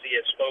Jersey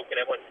has spoken.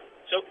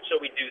 So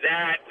we do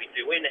that. We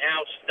do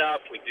in-house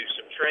stuff. We do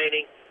some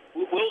training.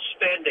 We'll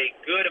spend a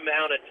good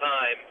amount of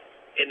time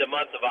in the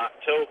month of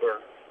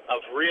October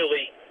of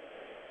really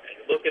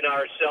looking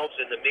ourselves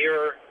in the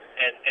mirror,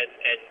 and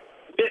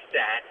with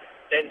that,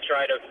 then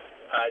try to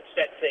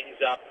set things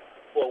up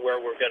for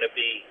where we're going to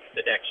be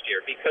the next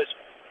year. Because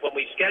when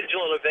we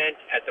schedule an event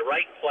at the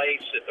right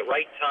place, at the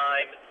right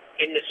time,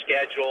 in the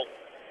schedule,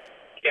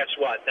 guess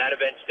what? That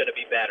event's going to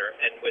be better.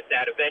 And with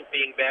that event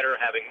being better,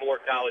 having more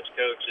college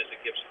coaches, it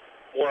gives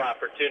more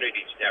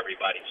opportunities to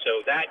everybody.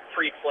 So that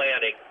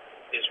pre-planning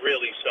is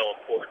really so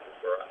important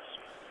for us.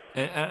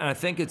 And I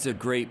think it's a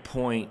great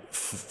point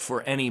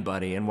for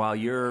anybody. And while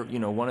you're, you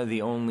know, one of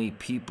the only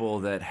people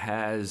that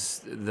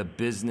has the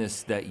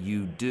business that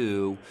you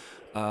do,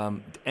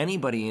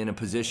 anybody in a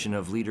position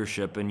of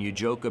leadership, and you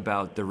joke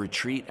about the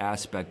retreat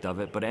aspect of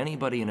it, but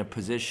anybody in a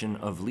position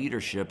of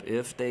leadership,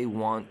 if they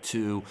want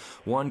to,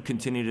 one,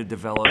 continue to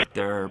develop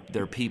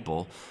their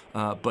people,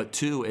 but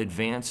 2,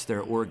 advance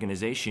their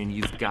organization,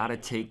 you've got to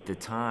take the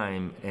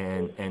time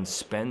and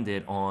spend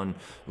it on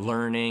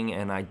learning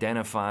and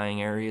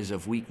identifying areas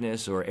of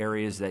weakness or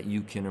areas that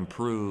you can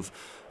improve.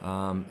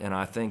 And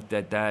I think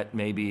that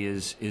maybe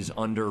is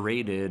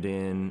underrated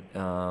in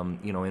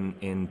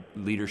in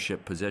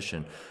leadership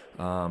position.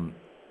 I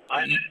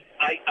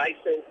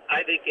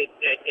think it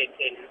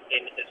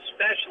in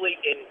especially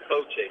in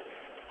coaching,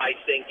 I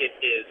think it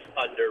is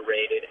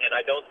underrated, and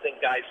I don't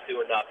think guys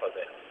do enough of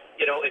it.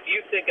 You know, if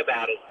you think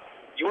about it,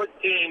 your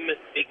team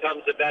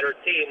becomes a better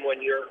team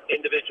when your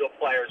individual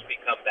players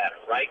become better,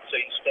 right? So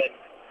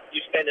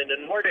you spend an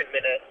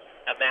inordinate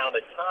amount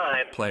of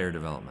time player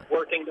development,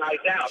 working guys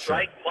out, sure.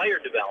 Right? Player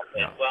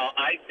development. Yeah. Well,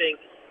 I think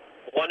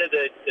one of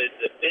the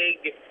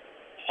big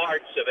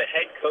parts of a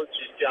head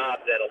coach's job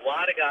that a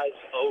lot of guys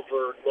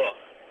overlook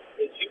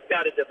is you've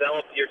got to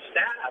develop your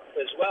staff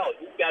as well.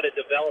 You've got to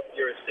develop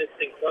your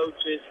assistant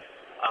coaches,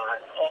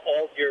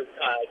 all of your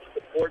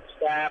support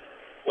staff,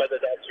 whether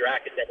that's your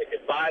academic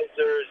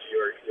advisors,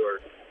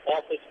 your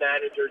office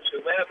managers,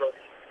 whomever.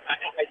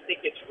 I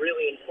think it's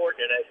really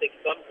important, and I think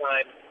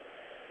sometimes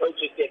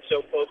coaches get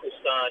so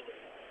focused on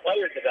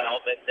player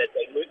development that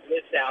they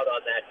miss out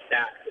on that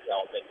staff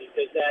development,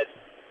 because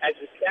as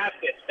the staff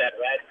gets better,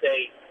 as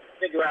they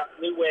figure out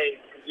new ways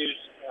to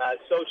use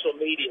social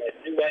media and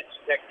new edge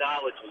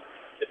technology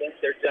to make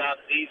their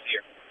jobs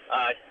easier,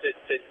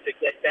 to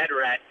get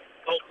better at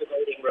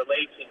cultivating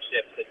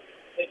relationships and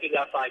picking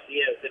up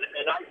ideas.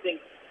 And I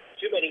think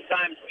too many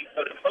times we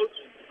go to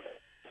coaching,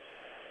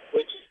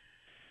 which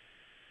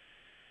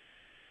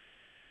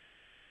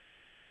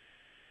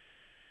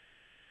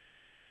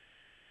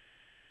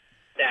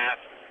staff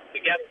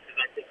together, and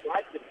I think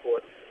that's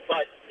important.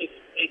 But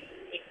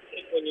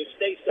when you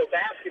stay so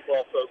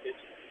basketball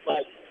focused,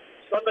 like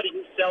somebody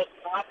who sells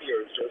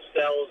copiers or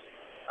sells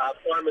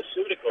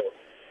pharmaceuticals,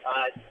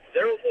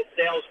 they're in the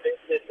sales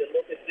business and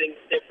look at things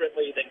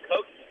differently than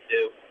coaches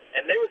do.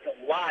 And there's a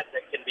lot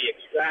that can be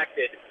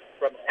extracted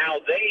from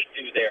how they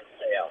do their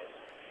sales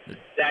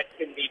that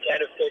can be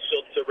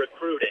beneficial to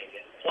recruiting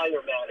and player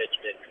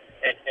management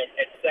and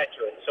et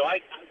cetera. And so I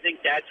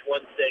think that's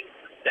one thing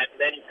that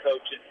many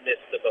coaches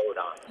miss the boat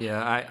on.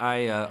 Yeah,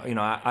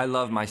 I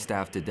love my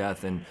staff to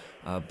death, and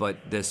but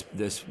this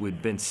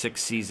would been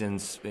 6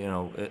 seasons,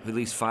 at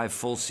least 5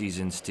 full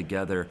seasons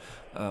together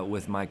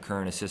with my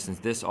current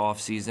assistants this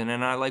off season,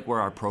 and I like where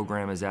our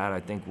program is at. I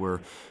think we're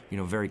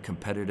very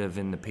competitive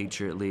in the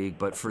Patriot League,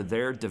 but for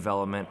their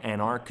development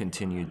and our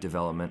continued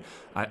development,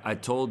 I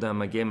told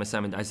them, I gave them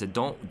assignment. I said,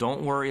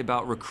 don't worry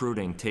about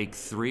recruiting. Take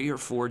 3 or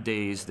 4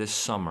 days this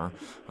summer.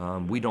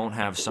 We don't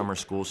have summer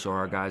school, so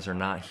our guys are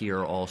not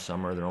here all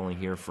summer. They're only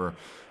here for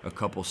a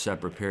couple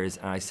separate periods.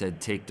 And I said,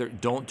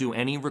 don't do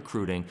any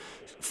recruiting.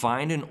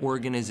 Find an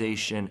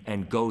organization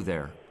and go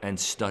there. and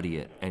study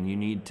it. And you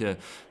need to,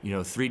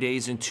 3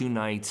 days and 2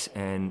 nights.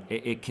 And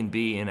it can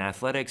be in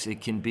athletics.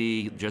 It can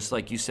be, just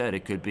like you said,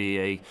 it could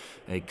be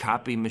a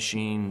copy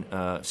machine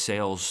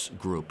sales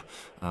group.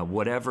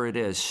 Whatever it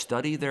is,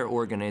 study their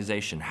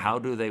organization. How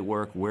do they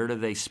work? Where do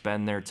they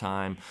spend their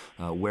time?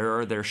 Where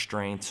are their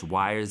strengths?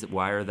 Why is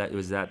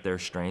that their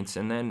strengths?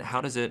 And then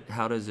how does it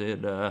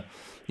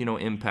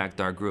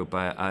impact our group?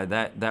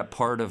 That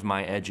part of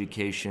my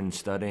education,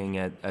 studying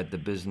at the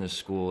business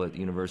school at the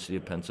University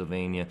of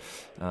Pennsylvania,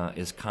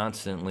 is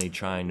constantly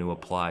trying to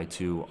apply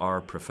to our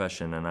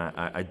profession. And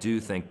I do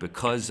think,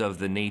 because of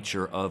the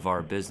nature of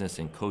our business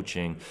and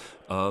coaching,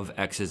 of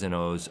X's and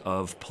O's,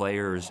 of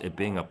players, it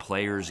being a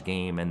player's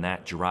game, and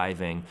that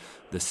driving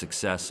the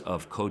success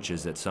of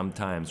coaches, that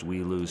sometimes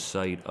we lose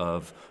sight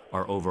of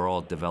our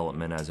overall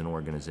development as an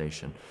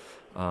organization.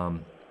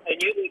 And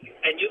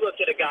you look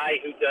at a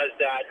guy who does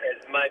that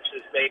as much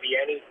as maybe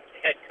any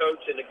head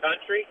coach in the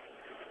country,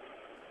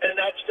 and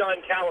that's John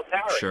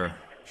Calipari. Sure.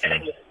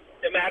 And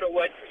no matter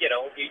what,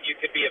 you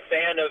could be a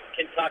fan of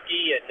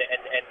Kentucky and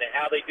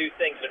how they do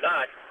things or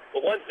not,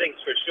 but one thing's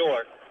for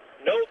sure,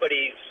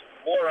 nobody's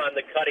more on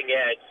the cutting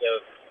edge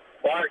of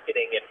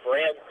marketing and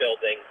brand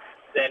building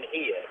than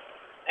he is.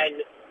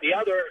 And the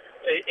other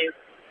is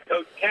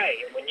Coach K.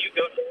 And when you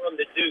go down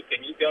to Duke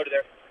and you go to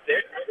there,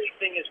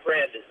 everything is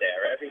branded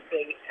there.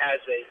 Everything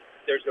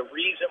there's a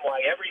reason why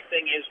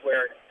everything is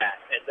where it's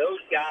at. And those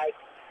guys,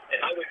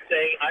 and I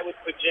would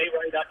put Jay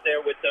right up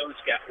there with those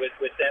guys,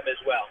 with them as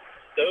well.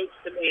 Those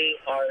to me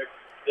are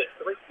the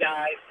three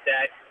guys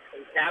that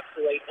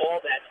encapsulate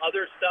all that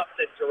other stuff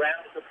that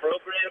surrounds the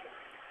program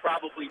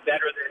probably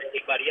better than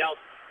anybody else.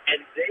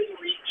 And they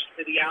reach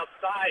to the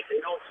outside. They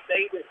don't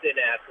stay within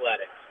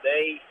athletics.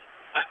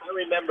 I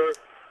remember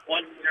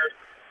one year,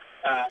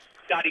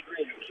 Scotty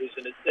Green, who's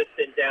an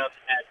assistant down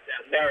at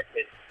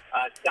American,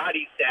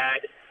 Scotty's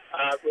dad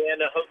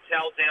ran a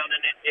hotel down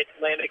in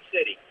Atlantic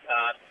City,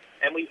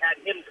 and we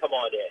had him come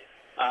on in.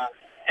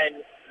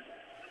 And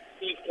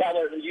Steve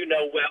Keller, who you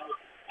know well,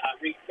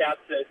 reached out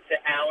to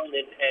Alan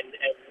and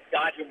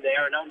got him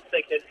there. And I'm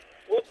thinking,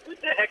 what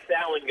the heck's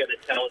Alan going to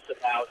tell us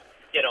about,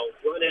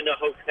 running a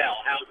hotel?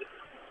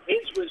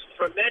 His was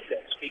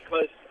tremendous,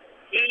 because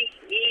he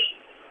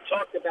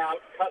talked about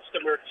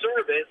customer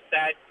service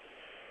that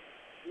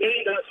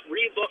made us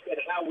relook at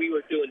how we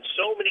were doing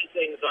so many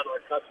things on our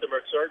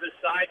customer service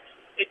side.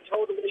 It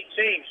totally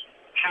changed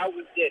how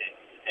we did it.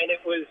 And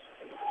it was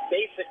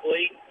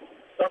basically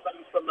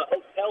somebody from the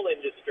hotel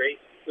industry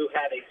who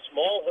had a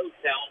small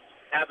hotel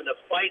having to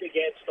fight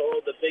against all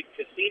the big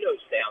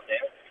casinos down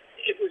there.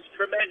 It was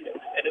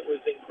tremendous, and it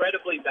was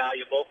incredibly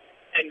valuable.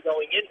 And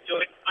going into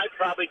it, I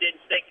probably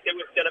didn't think there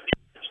was going to be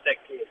much that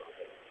came of it.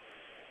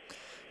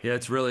 Yeah,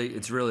 it's really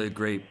a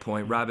great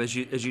point, Rob. As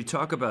you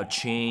talk about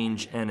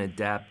change and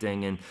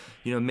adapting, and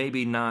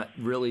maybe not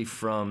really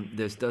from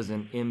this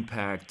doesn't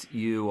impact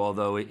you,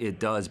 although it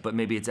does, but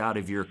maybe it's out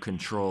of your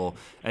control.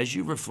 As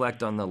you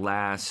reflect on the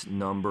last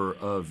number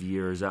of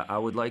years, I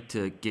would like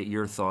to get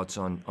your thoughts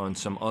on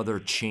some other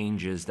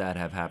changes that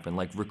have happened,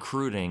 like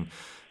recruiting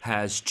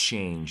has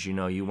changed.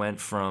 You went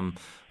from,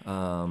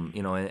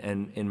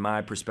 and in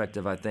my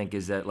perspective, I think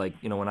is that,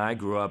 when I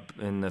grew up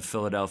in the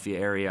Philadelphia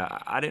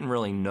area, I didn't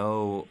really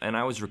know, and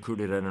I was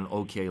recruited at an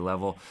okay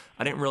level.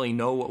 I didn't really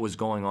know what was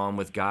going on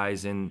with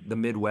guys in the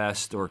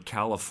Midwest or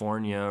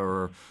California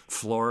or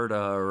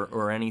Florida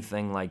or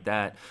anything like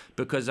that,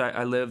 because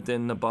I lived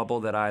in the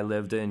bubble that I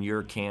lived in,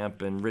 your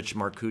camp, and Rich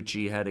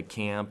Marcucci had a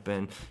camp,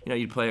 and,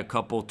 you'd play a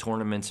couple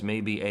tournaments,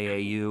 maybe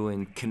AAU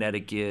in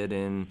Connecticut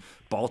and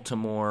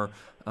Baltimore.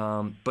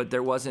 But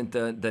there wasn't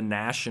the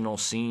national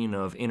scene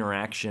of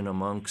interaction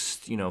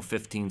amongst,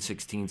 15,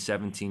 16,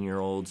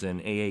 17-year-olds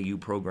and AAU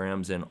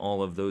programs and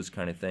all of those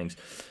kind of things.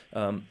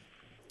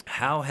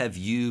 How have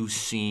you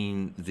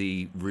seen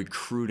the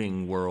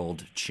recruiting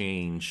world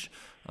change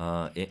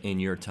in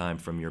your time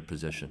from your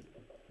position?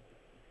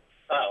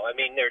 Oh, I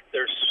mean,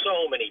 there's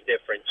so many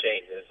different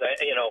changes.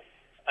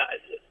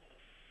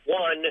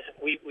 One,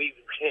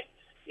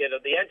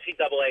 the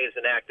NCAA has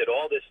enacted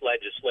all this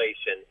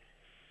legislation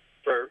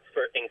for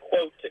in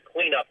quote, to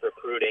clean up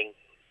recruiting,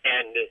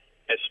 and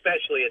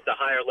especially at the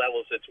higher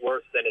levels, it's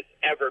worse than it's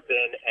ever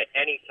been at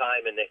any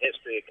time in the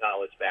history of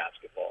college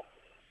basketball.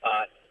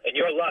 And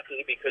you're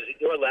lucky, because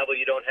at your level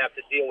you don't have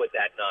to deal with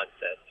that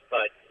nonsense,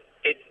 but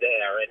it's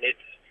there, and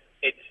it's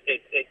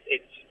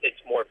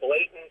more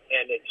blatant,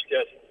 and it's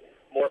just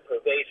more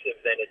pervasive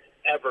than it's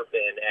ever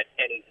been at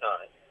any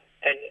time.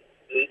 And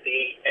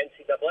the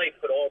NCAA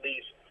put all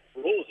these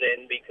rules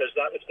in because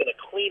that was going to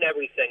clean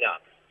everything up.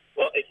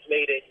 Well, it's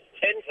made it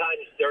 10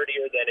 times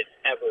dirtier than it's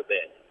ever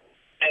been.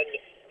 And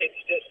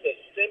it's just a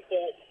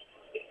simple,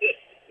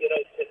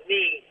 to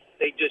me,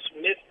 they just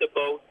missed the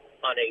boat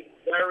on a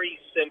very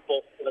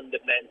simple,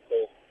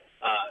 fundamental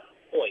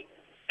point.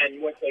 And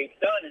what they've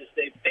done is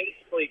they've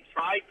basically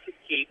tried to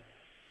keep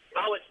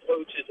college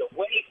coaches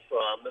away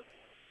from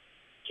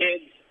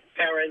kids,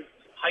 parents,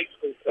 high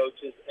school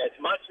coaches as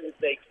much as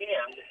they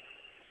can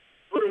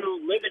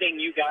through limiting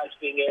you guys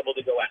being able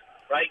to go out,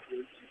 right?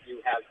 You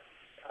have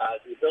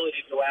the ability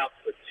to go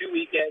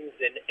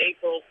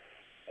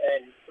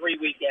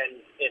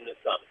in the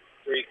summer,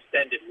 3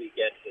 extended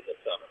weekends in the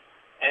summer.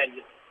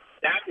 And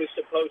that was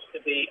supposed to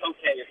be,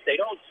 okay, if they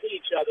don't see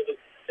each other,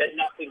 then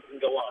nothing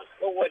can go on.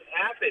 Well, what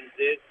happens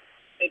is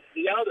it's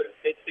the other.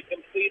 It's the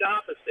complete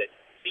opposite.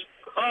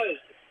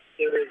 Because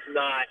there is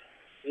not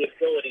the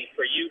ability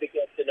for you to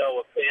get to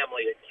know a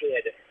family, a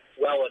kid,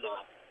 well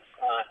enough,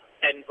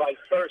 and vice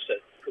versa,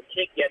 the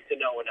kid get to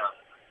know enough.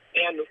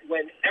 And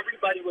when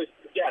everybody was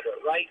together,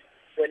 right,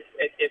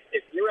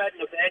 if you're at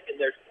an event and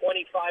there's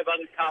 25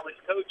 other college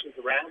coaches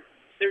around,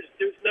 there's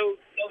no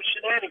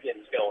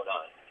shenanigans going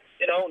on.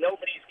 You know,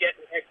 nobody's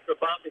getting extra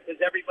bump because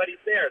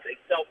everybody's there. They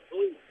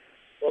self-believe.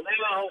 Well,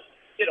 now,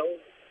 you know,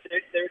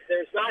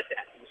 there's not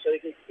that. And so they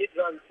get kids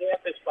on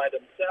campus by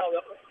themselves.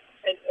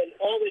 And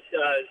all it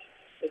does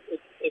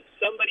is if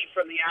somebody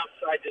from the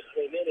outside just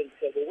came in and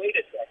said, well, wait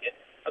a second,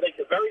 I think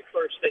the very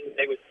first thing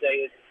they would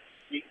say is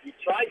you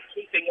tried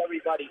keeping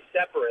everybody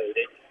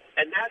separated,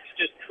 and that's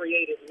just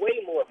created way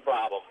more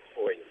problems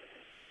for you.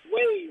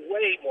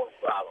 Way more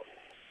problems.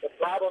 The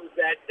problems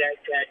that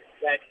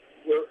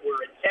were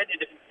intended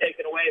to be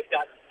taken away have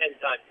gotten 10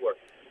 times worse.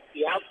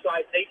 The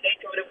outside, they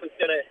thought it was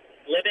going to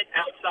limit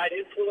outside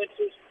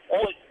influences.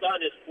 All it's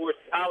done is force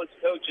college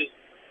coaches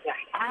to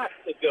have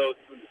to go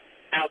through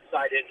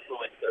outside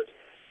influencers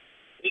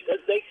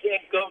because they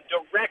can't go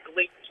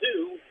directly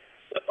to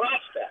the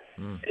prospect.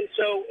 And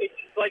so it's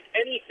like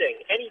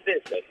anything, any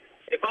business.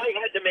 If I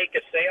had to make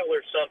a sale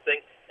or something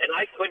and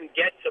I couldn't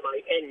get to my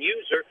end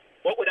user,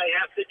 what would I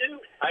have to do?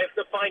 I have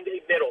to find a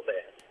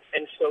middleman.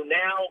 And so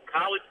now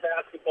college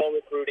basketball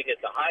recruiting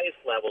at the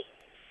highest levels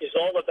is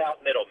all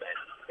about middlemen.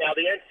 Now,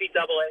 the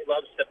NCAA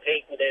loves to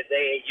paint it as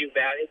AAU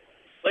basketball.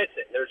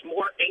 Listen, there's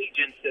more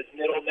agents as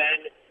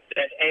middlemen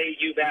than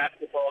AAU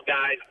basketball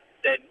guys.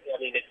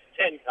 It's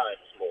 10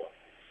 times more.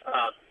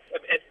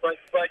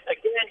 But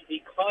again,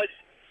 because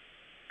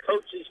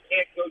coaches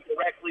can't go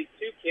directly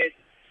to kids,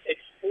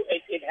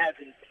 it has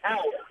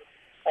empowered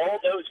all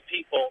those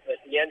people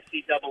that the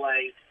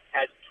NCAA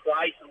has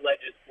tried to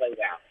legislate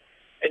out.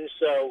 And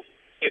so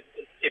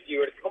if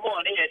you were to come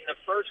on in, the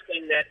first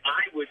thing that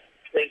I would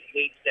think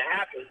needs to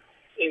happen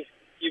is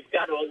you've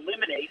got to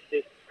eliminate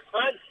this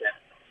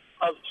concept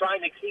of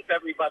trying to keep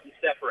everybody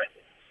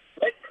separated.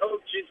 Let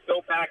coaches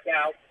go back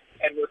out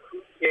and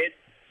recruit kids.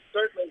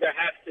 Certainly there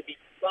has to be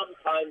some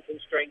time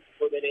constraints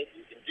put in it.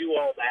 You can do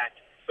all that.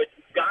 But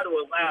you've got to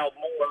allow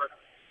more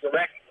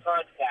direct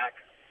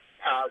contact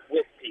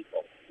with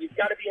people. You've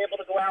got to be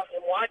able to go out and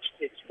watch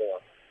kids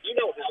more. You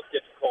know how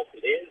difficult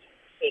it is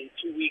in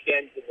 2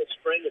 weekends in the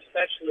spring,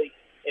 especially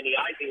in the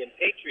Ivy and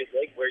Patriot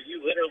League, where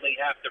you literally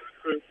have to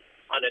recruit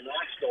on a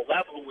national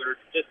level where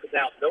just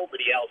about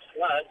nobody else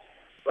does,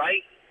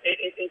 right?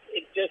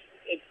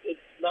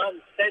 It's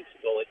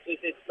nonsensical. It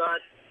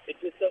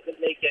just doesn't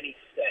make any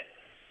sense.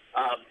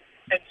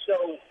 And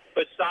so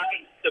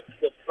besides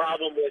the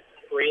problem with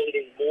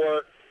creating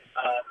more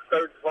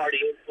third-party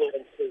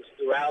influences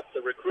throughout the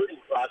recruiting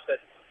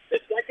process, the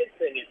second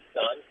thing it's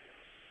done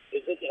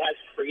is it has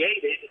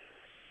created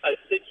a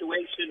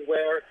situation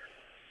where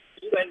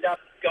you end up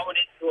going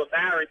into a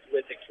marriage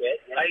with a kid,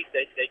 right?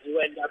 That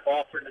you end up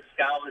offering a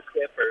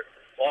scholarship or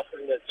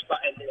offering a spot,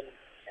 and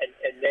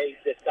they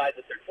decide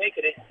that they're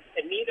taking it,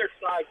 and neither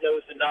side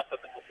knows enough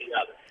about the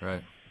other.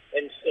 Right.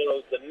 And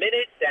so the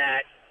minute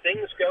that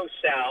things go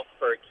south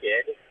for a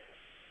kid,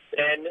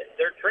 then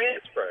they're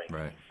transferring.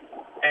 Right.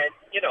 And,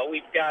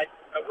 we've got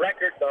a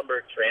record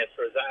number of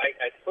transfers.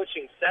 I'm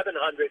pushing 700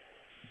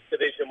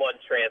 Division I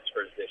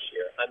transfers this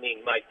year. I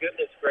mean, my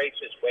goodness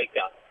gracious, wake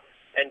up.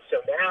 And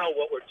so now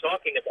what we're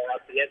talking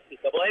about, the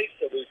NCAA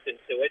solution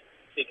to it,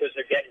 because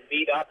they're getting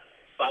beat up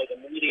by the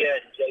media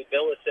and Jay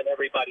Billis and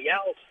everybody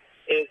else,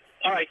 is,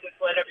 all right, just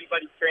let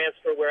everybody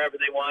transfer wherever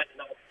they want and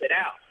I'll sit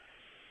out.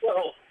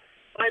 Well,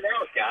 find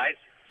out, guys.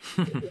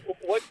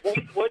 What's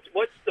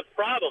the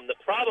problem? The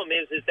problem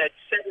is that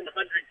 700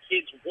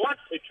 kids want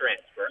to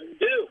transfer and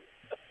do.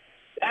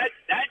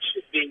 That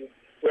should be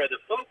where the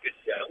focus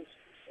goes.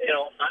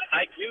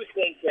 I do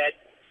think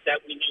that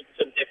we need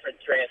some different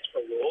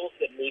transfer rules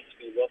that need to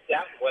be looked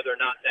at, whether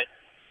or not that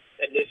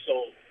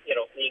initial,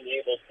 being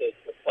able to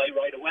play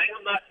right away.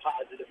 I'm not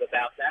positive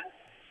about that.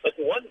 But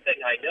the one thing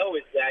I know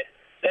is that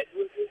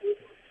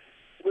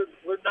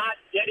we're not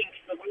getting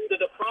to the root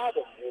of the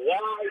problem.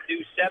 Why do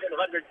 700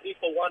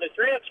 people want to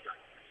transfer?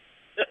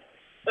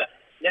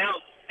 Now,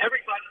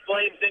 everybody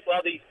blames it.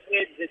 Well, these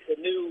kids, it's a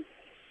new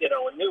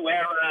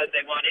era.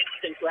 They want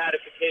instant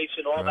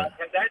gratification, all right.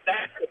 that.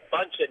 That's a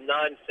bunch of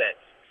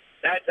nonsense.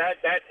 That's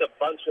a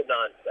bunch of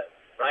nonsense,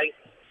 right?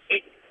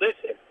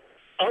 Listen,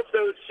 of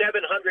those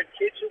 700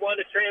 kids who want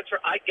to transfer,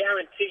 I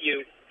guarantee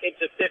you it's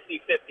a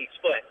 50-50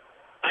 split.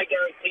 I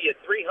guarantee you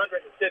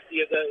 350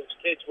 of those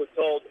kids were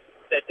told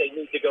that they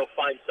need to go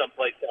find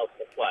someplace else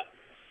to play.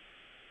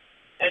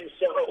 And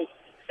so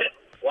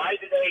why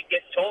do they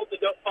get told to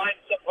go find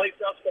someplace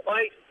else to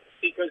play?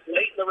 Because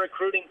late in the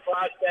recruiting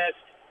process,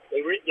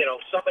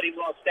 somebody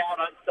lost out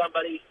on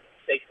somebody.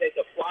 They take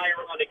a flyer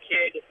on a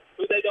kid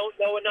who they don't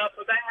know enough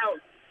about.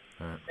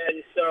 Right.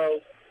 And so,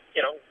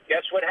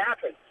 guess what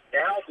happens?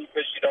 Now,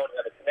 because you don't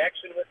have a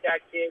connection with that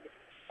kid,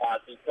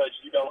 because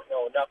you don't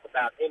know enough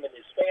about him and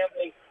his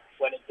family.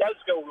 When it does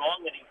go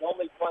wrong and he's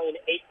only playing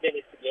 8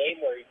 minutes a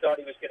game where he thought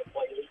he was going to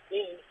play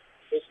 18,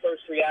 his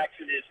first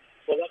reaction is,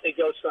 well, let me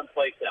go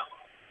someplace else.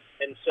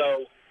 And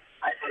so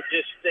I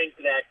just think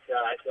that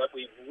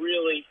we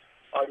really,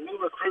 our new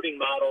recruiting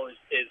model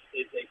is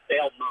a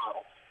failed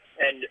model.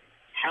 And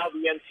how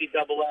the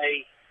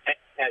NCAA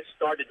has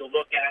started to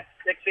look at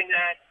fixing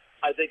that,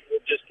 I think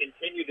we'll just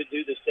continue to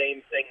do the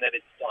same thing that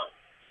it's done,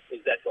 is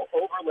that they'll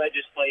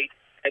over-legislate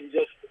and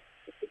just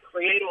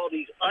create all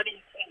these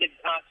unintended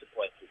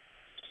consequences.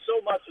 So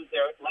much of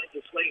their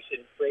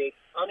legislation creates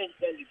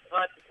unintended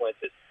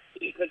consequences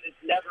because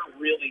it's never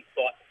really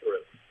thought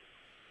through.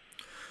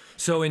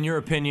 So in your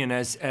opinion,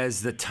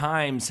 as the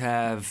times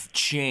have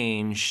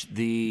changed,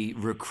 the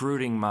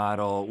recruiting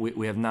model,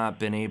 we have not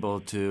been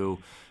able to,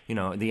 the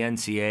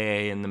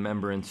NCAA and the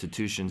member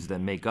institutions that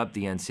make up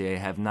the NCAA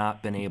have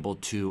not been able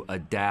to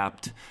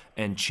adapt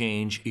and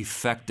change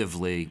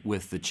effectively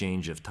with the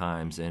change of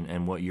times.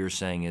 And what you're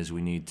saying is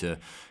we need to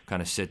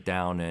kind of sit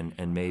down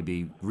and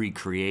maybe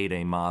recreate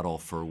a model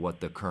for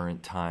what the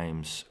current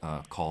times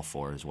call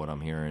for, is what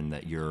I'm hearing,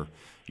 that your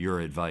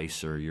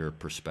advice or your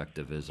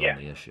perspective is on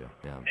the issue.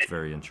 Yeah, it's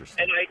very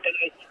interesting. And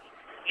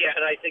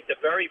I think the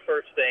very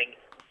first thing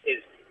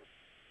is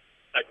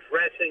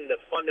addressing the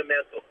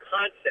fundamental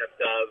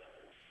concept of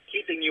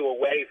keeping you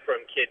away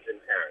from kids and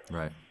parents.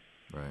 Right.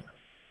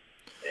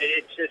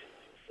 It's just,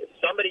 if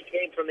somebody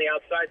came from the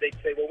outside, they'd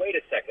say, well, wait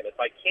a second. If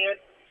I can't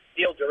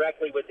deal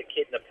directly with the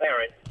kid and the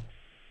parent,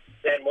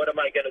 then what am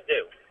I going to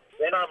do?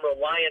 Then I'm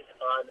reliant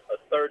on a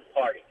third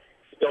party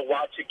to go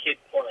watch a kid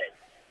play,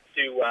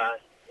 to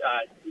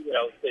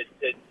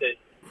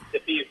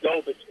be a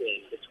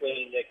go-between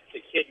between the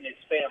kid and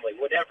his family,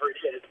 whatever it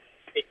is.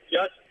 It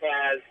just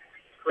has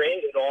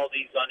created all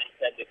these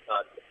unintended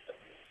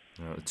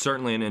consequences. It's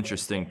certainly an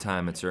interesting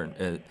time.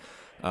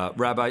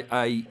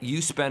 Rabbi,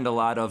 you spend a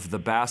lot of the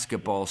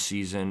basketball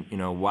season,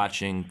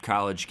 watching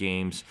college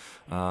games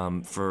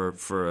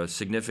for a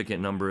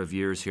significant number of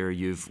years here.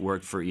 You've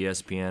worked for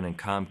ESPN and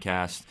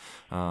Comcast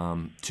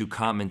to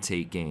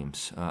commentate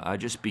games. I'd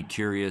just be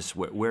curious,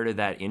 where did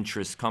that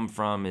interest come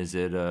from? Is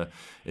it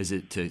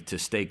to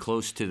stay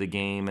close to the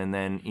game, and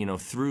then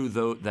through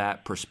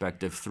that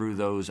perspective, through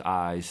those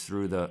eyes,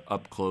 through the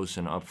up close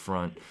and up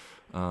front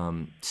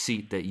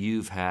seat that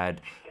you've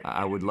had,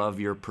 I would love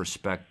your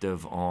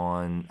perspective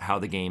on how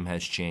the game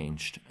has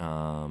changed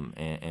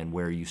and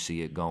where you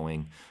see it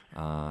going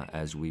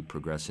as we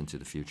progress into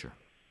the future.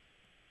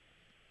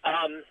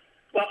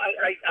 Well,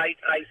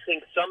 I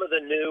think some of the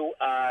new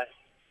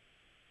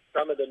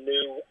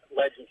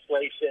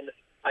legislation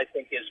I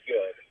think is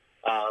good.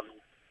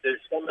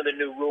 There's some of the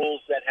new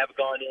rules that have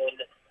gone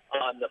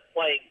in on the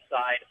playing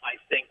side I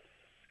think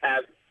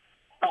have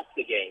helped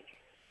the game,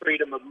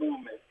 freedom of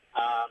movement.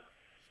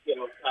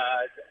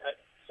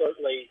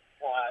 Certainly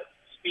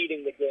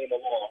speeding the game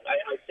along.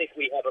 I think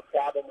we have a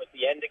problem with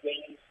the end of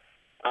games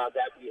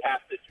that we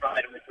have to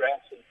try to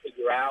address and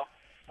figure out.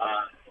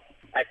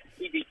 At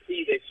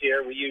TBT this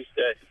year, we used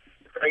a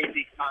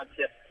crazy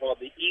concept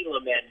called the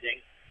Elam ending,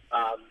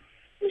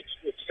 which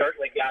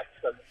certainly got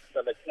some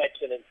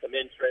attention and some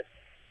interest.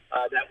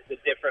 That was a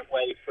different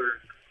way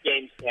for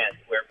games to end,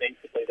 where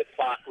basically the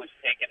clock was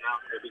taken out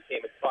and there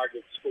became a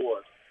target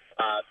score,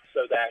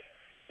 so that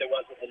there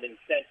wasn't an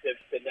incentive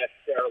to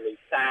necessarily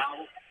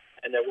foul,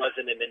 and there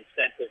wasn't an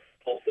incentive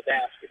to hold the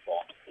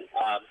basketball.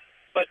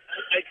 But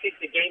I think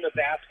the game of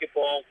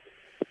basketball,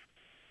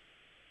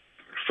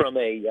 from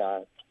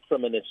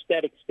an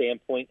aesthetic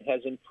standpoint,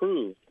 has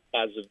improved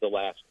as of the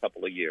last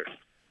couple of years.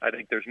 I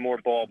think there's more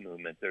ball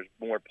movement, there's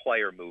more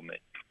player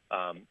movement.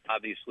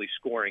 Obviously,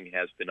 scoring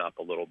has been up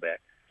a little bit,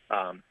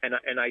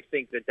 and I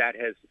think that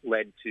has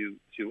led to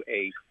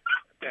a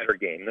better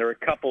game. There are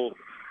a couple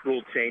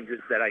rule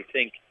changes that I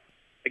think,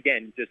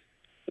 again, just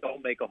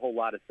don't make a whole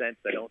lot of sense.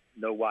 I don't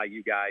know why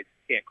you guys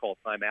can't call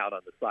timeout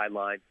on the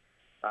sideline.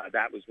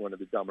 That was one of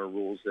the dumber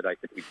rules that I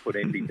think we put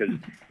in because,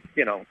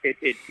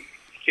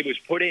 it was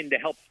put in to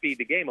help speed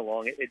the game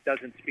along. It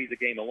doesn't speed the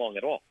game along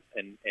at all.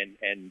 And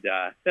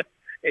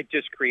it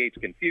just creates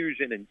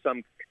confusion, and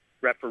some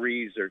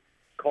referees are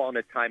calling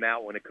a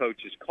timeout when a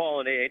coach is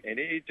calling it, and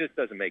it just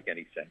doesn't make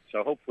any sense.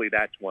 So hopefully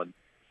that's one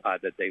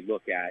that they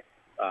look at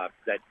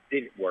that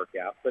didn't work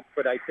out.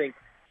 But I think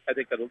a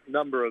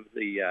number of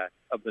the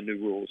new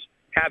rules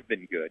have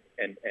been good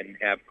and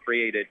have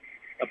created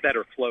a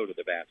better flow to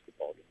the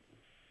basketball game.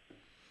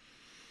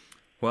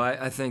 Well,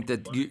 I think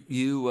that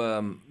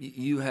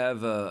you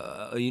have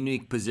a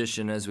unique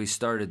position as we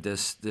started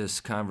this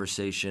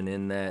conversation,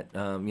 in that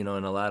in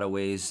a lot of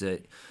ways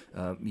that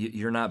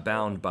you're not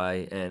bound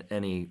by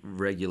any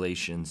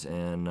regulations,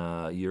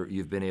 and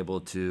you've been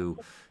able to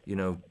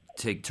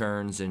take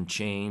turns and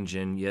change.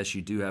 And yes,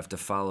 you do have to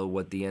follow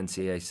what the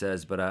NCAA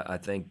says, but I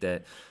think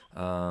that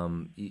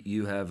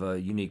you have a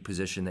unique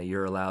position that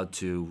you're allowed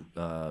to,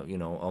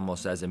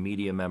 almost as a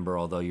media member,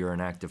 although you're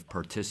an active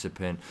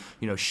participant,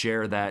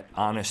 share that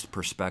honest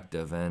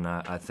perspective, and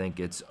I think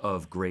it's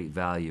of great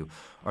value.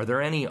 Are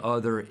there any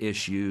other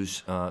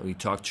issues? We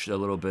talked a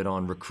little bit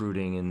on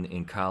recruiting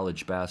in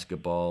college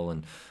basketball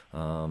and,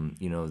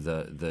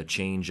 the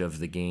change of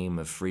the game,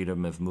 of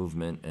freedom of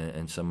movement,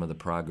 and some of the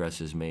progress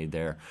is made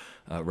there.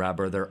 Rob,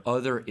 are there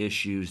other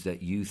issues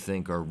that you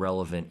think are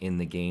relevant in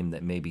the game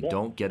that maybe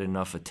don't get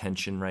enough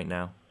attention right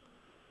now?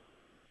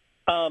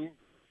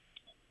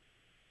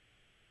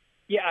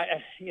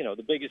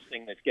 The biggest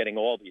thing that's getting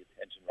all the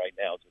attention right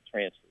now is the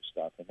transfer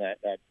stuff, and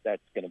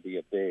that's going to be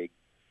a big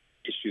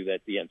issue that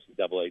the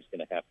NCAA is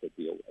going to have to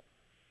deal with.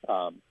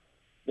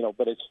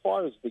 But as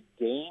far as the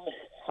game,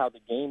 how the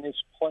game is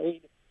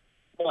played,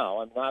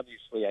 no.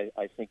 Obviously,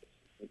 I think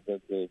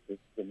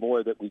the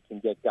more that we can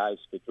get guys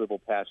to dribble,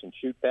 pass, and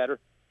shoot better,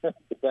 the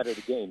better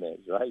the game is,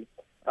 right?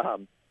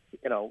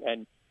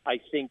 And I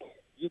think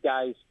you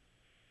guys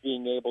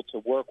being able to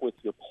work with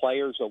your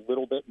players a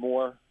little bit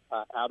more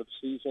out of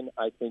season,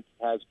 I think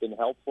has been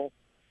helpful.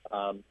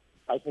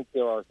 I think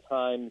there are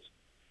times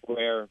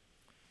where,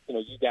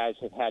 you guys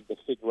have had to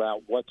figure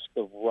out what's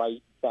the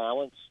right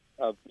balance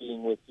of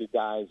being with you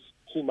guys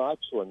too much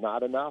or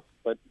not enough.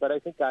 But I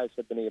think guys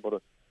have been able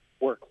to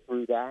work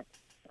through that.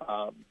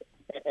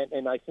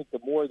 And I think the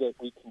more that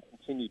we can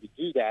continue to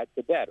do that,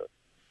 the better.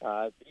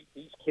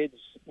 These kids,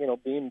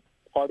 being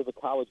part of a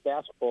college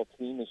basketball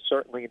team is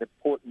certainly an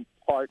important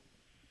part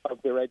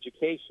of their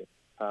education.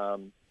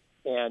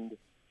 And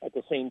at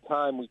the same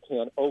time, we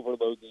can't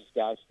overload these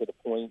guys to the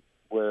point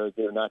where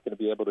they're not going to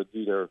be able to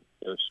do their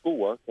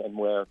schoolwork, and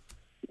where,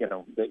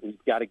 that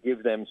we've got to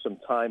give them some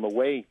time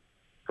away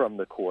from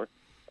the court.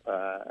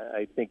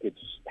 I think it's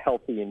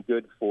healthy and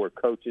good for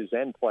coaches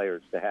and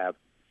players to have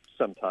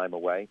some time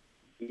away.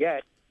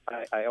 Yet,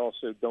 I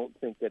also don't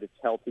think that it's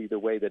healthy the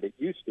way that it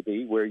used to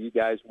be, where you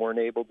guys weren't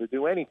able to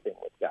do anything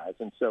with guys.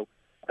 And so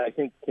I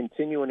think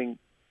continuing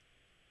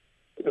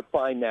to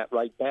find that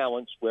right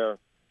balance where,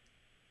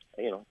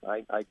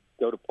 I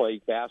go to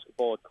play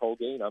basketball at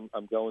Colgate.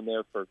 I'm going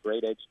there for a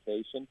great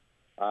education,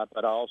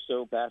 but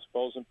also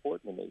basketball is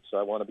important to me. So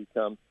I want to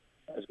become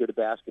as good a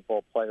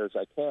basketball player as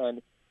I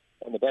can.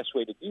 And the best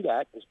way to do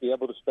that is be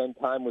able to spend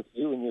time with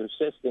you and your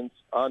assistants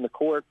on the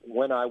court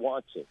when I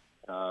want to.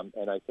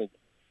 And I think,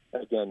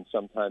 again,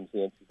 sometimes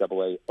the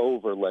NCAA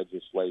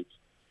over-legislates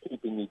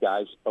keeping you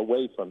guys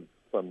away from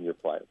your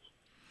players.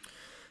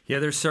 Yeah,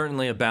 there's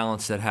certainly a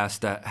balance that has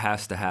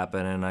to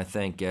happen, and I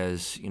think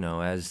as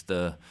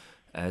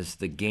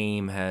the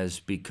game has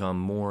become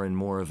more and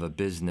more of a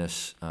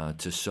business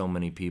to so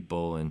many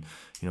people, and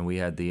we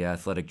had the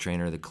athletic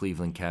trainer of the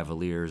Cleveland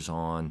Cavaliers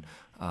on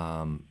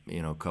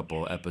a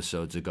couple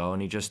episodes ago,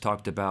 and he just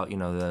talked about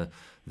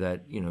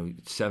that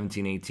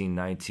 17, 18,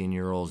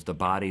 19-year-olds, the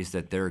bodies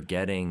that they're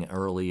getting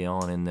early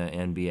on in the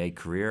NBA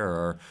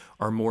career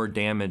are more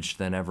damaged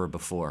than ever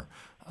before.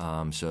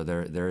 So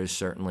there is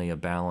certainly a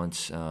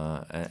balance,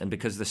 and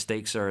because the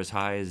stakes are as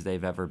high as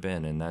they've ever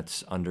been, and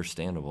that's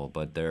understandable.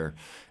 But there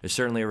is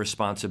certainly a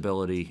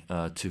responsibility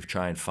to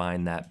try and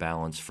find that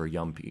balance for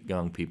young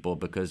people,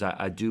 because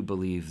I do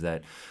believe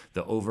that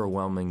the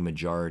overwhelming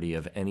majority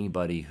of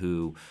anybody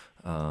who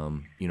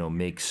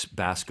makes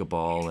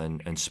basketball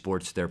and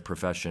sports their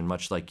profession,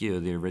 much like you,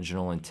 the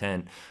original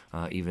intent,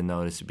 even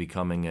though it's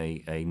becoming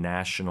a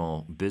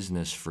national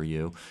business for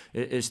you,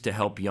 is to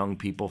help young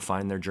people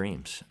find their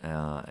dreams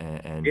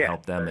and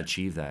help them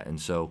achieve that. And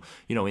so,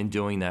 in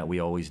doing that, we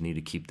always need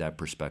to keep that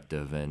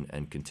perspective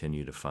and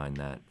continue to find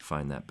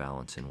that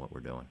balance in what we're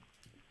doing.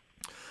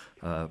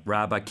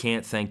 Rob, I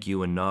can't thank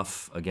you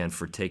enough again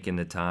for taking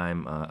the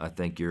time. I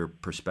think your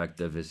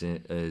perspective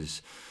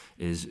is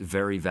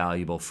very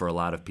valuable for a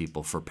lot of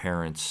people, for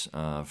parents,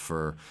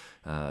 for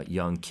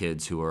young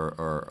kids who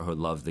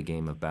love the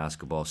game of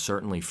basketball,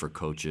 certainly for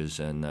coaches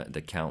and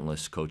the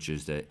countless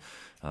coaches that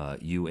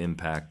you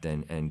impact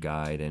and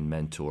guide and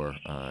mentor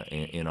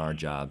in our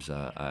jobs.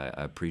 I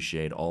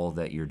appreciate all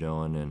that you're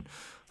doing, and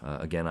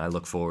again, I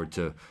look forward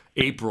to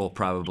April,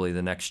 probably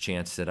the next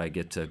chance that I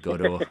get to go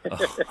to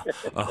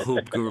a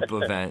hoop group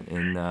event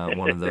in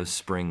one of those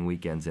spring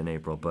weekends in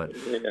April. But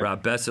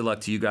Rob, best of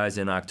luck to you guys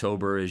in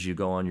October as you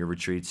go on your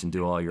retreats and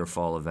do all your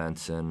fall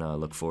events, and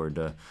look forward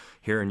to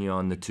hearing you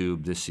on the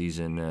tube this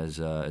season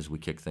as we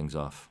kick things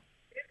off.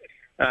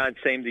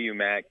 Same to you,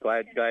 Matt.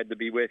 Glad to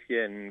be with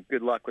you, and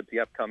good luck with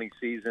the upcoming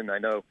season. I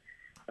know,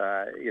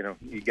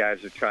 you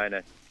guys are trying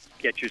to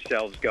get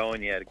yourselves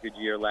going. You had a good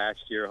year last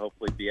year.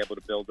 Hopefully be able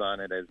to build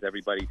on it, as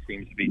everybody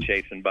seems to be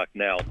chasing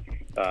Bucknell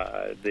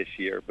this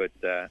year. But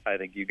I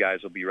think you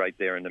guys will be right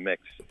there in the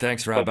mix.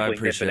 Thanks, Rob. Hopefully I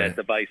appreciate it. At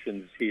the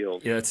Bison's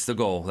heels. Yeah, that's the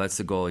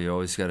goal. You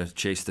always got to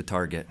chase the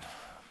target.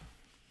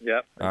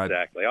 Yep,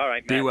 exactly. All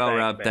right, Matt. Be well, thanks,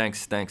 Rob. Man.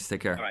 Thanks.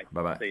 Take care. All right.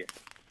 Bye-bye. See you.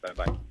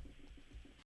 Bye-bye.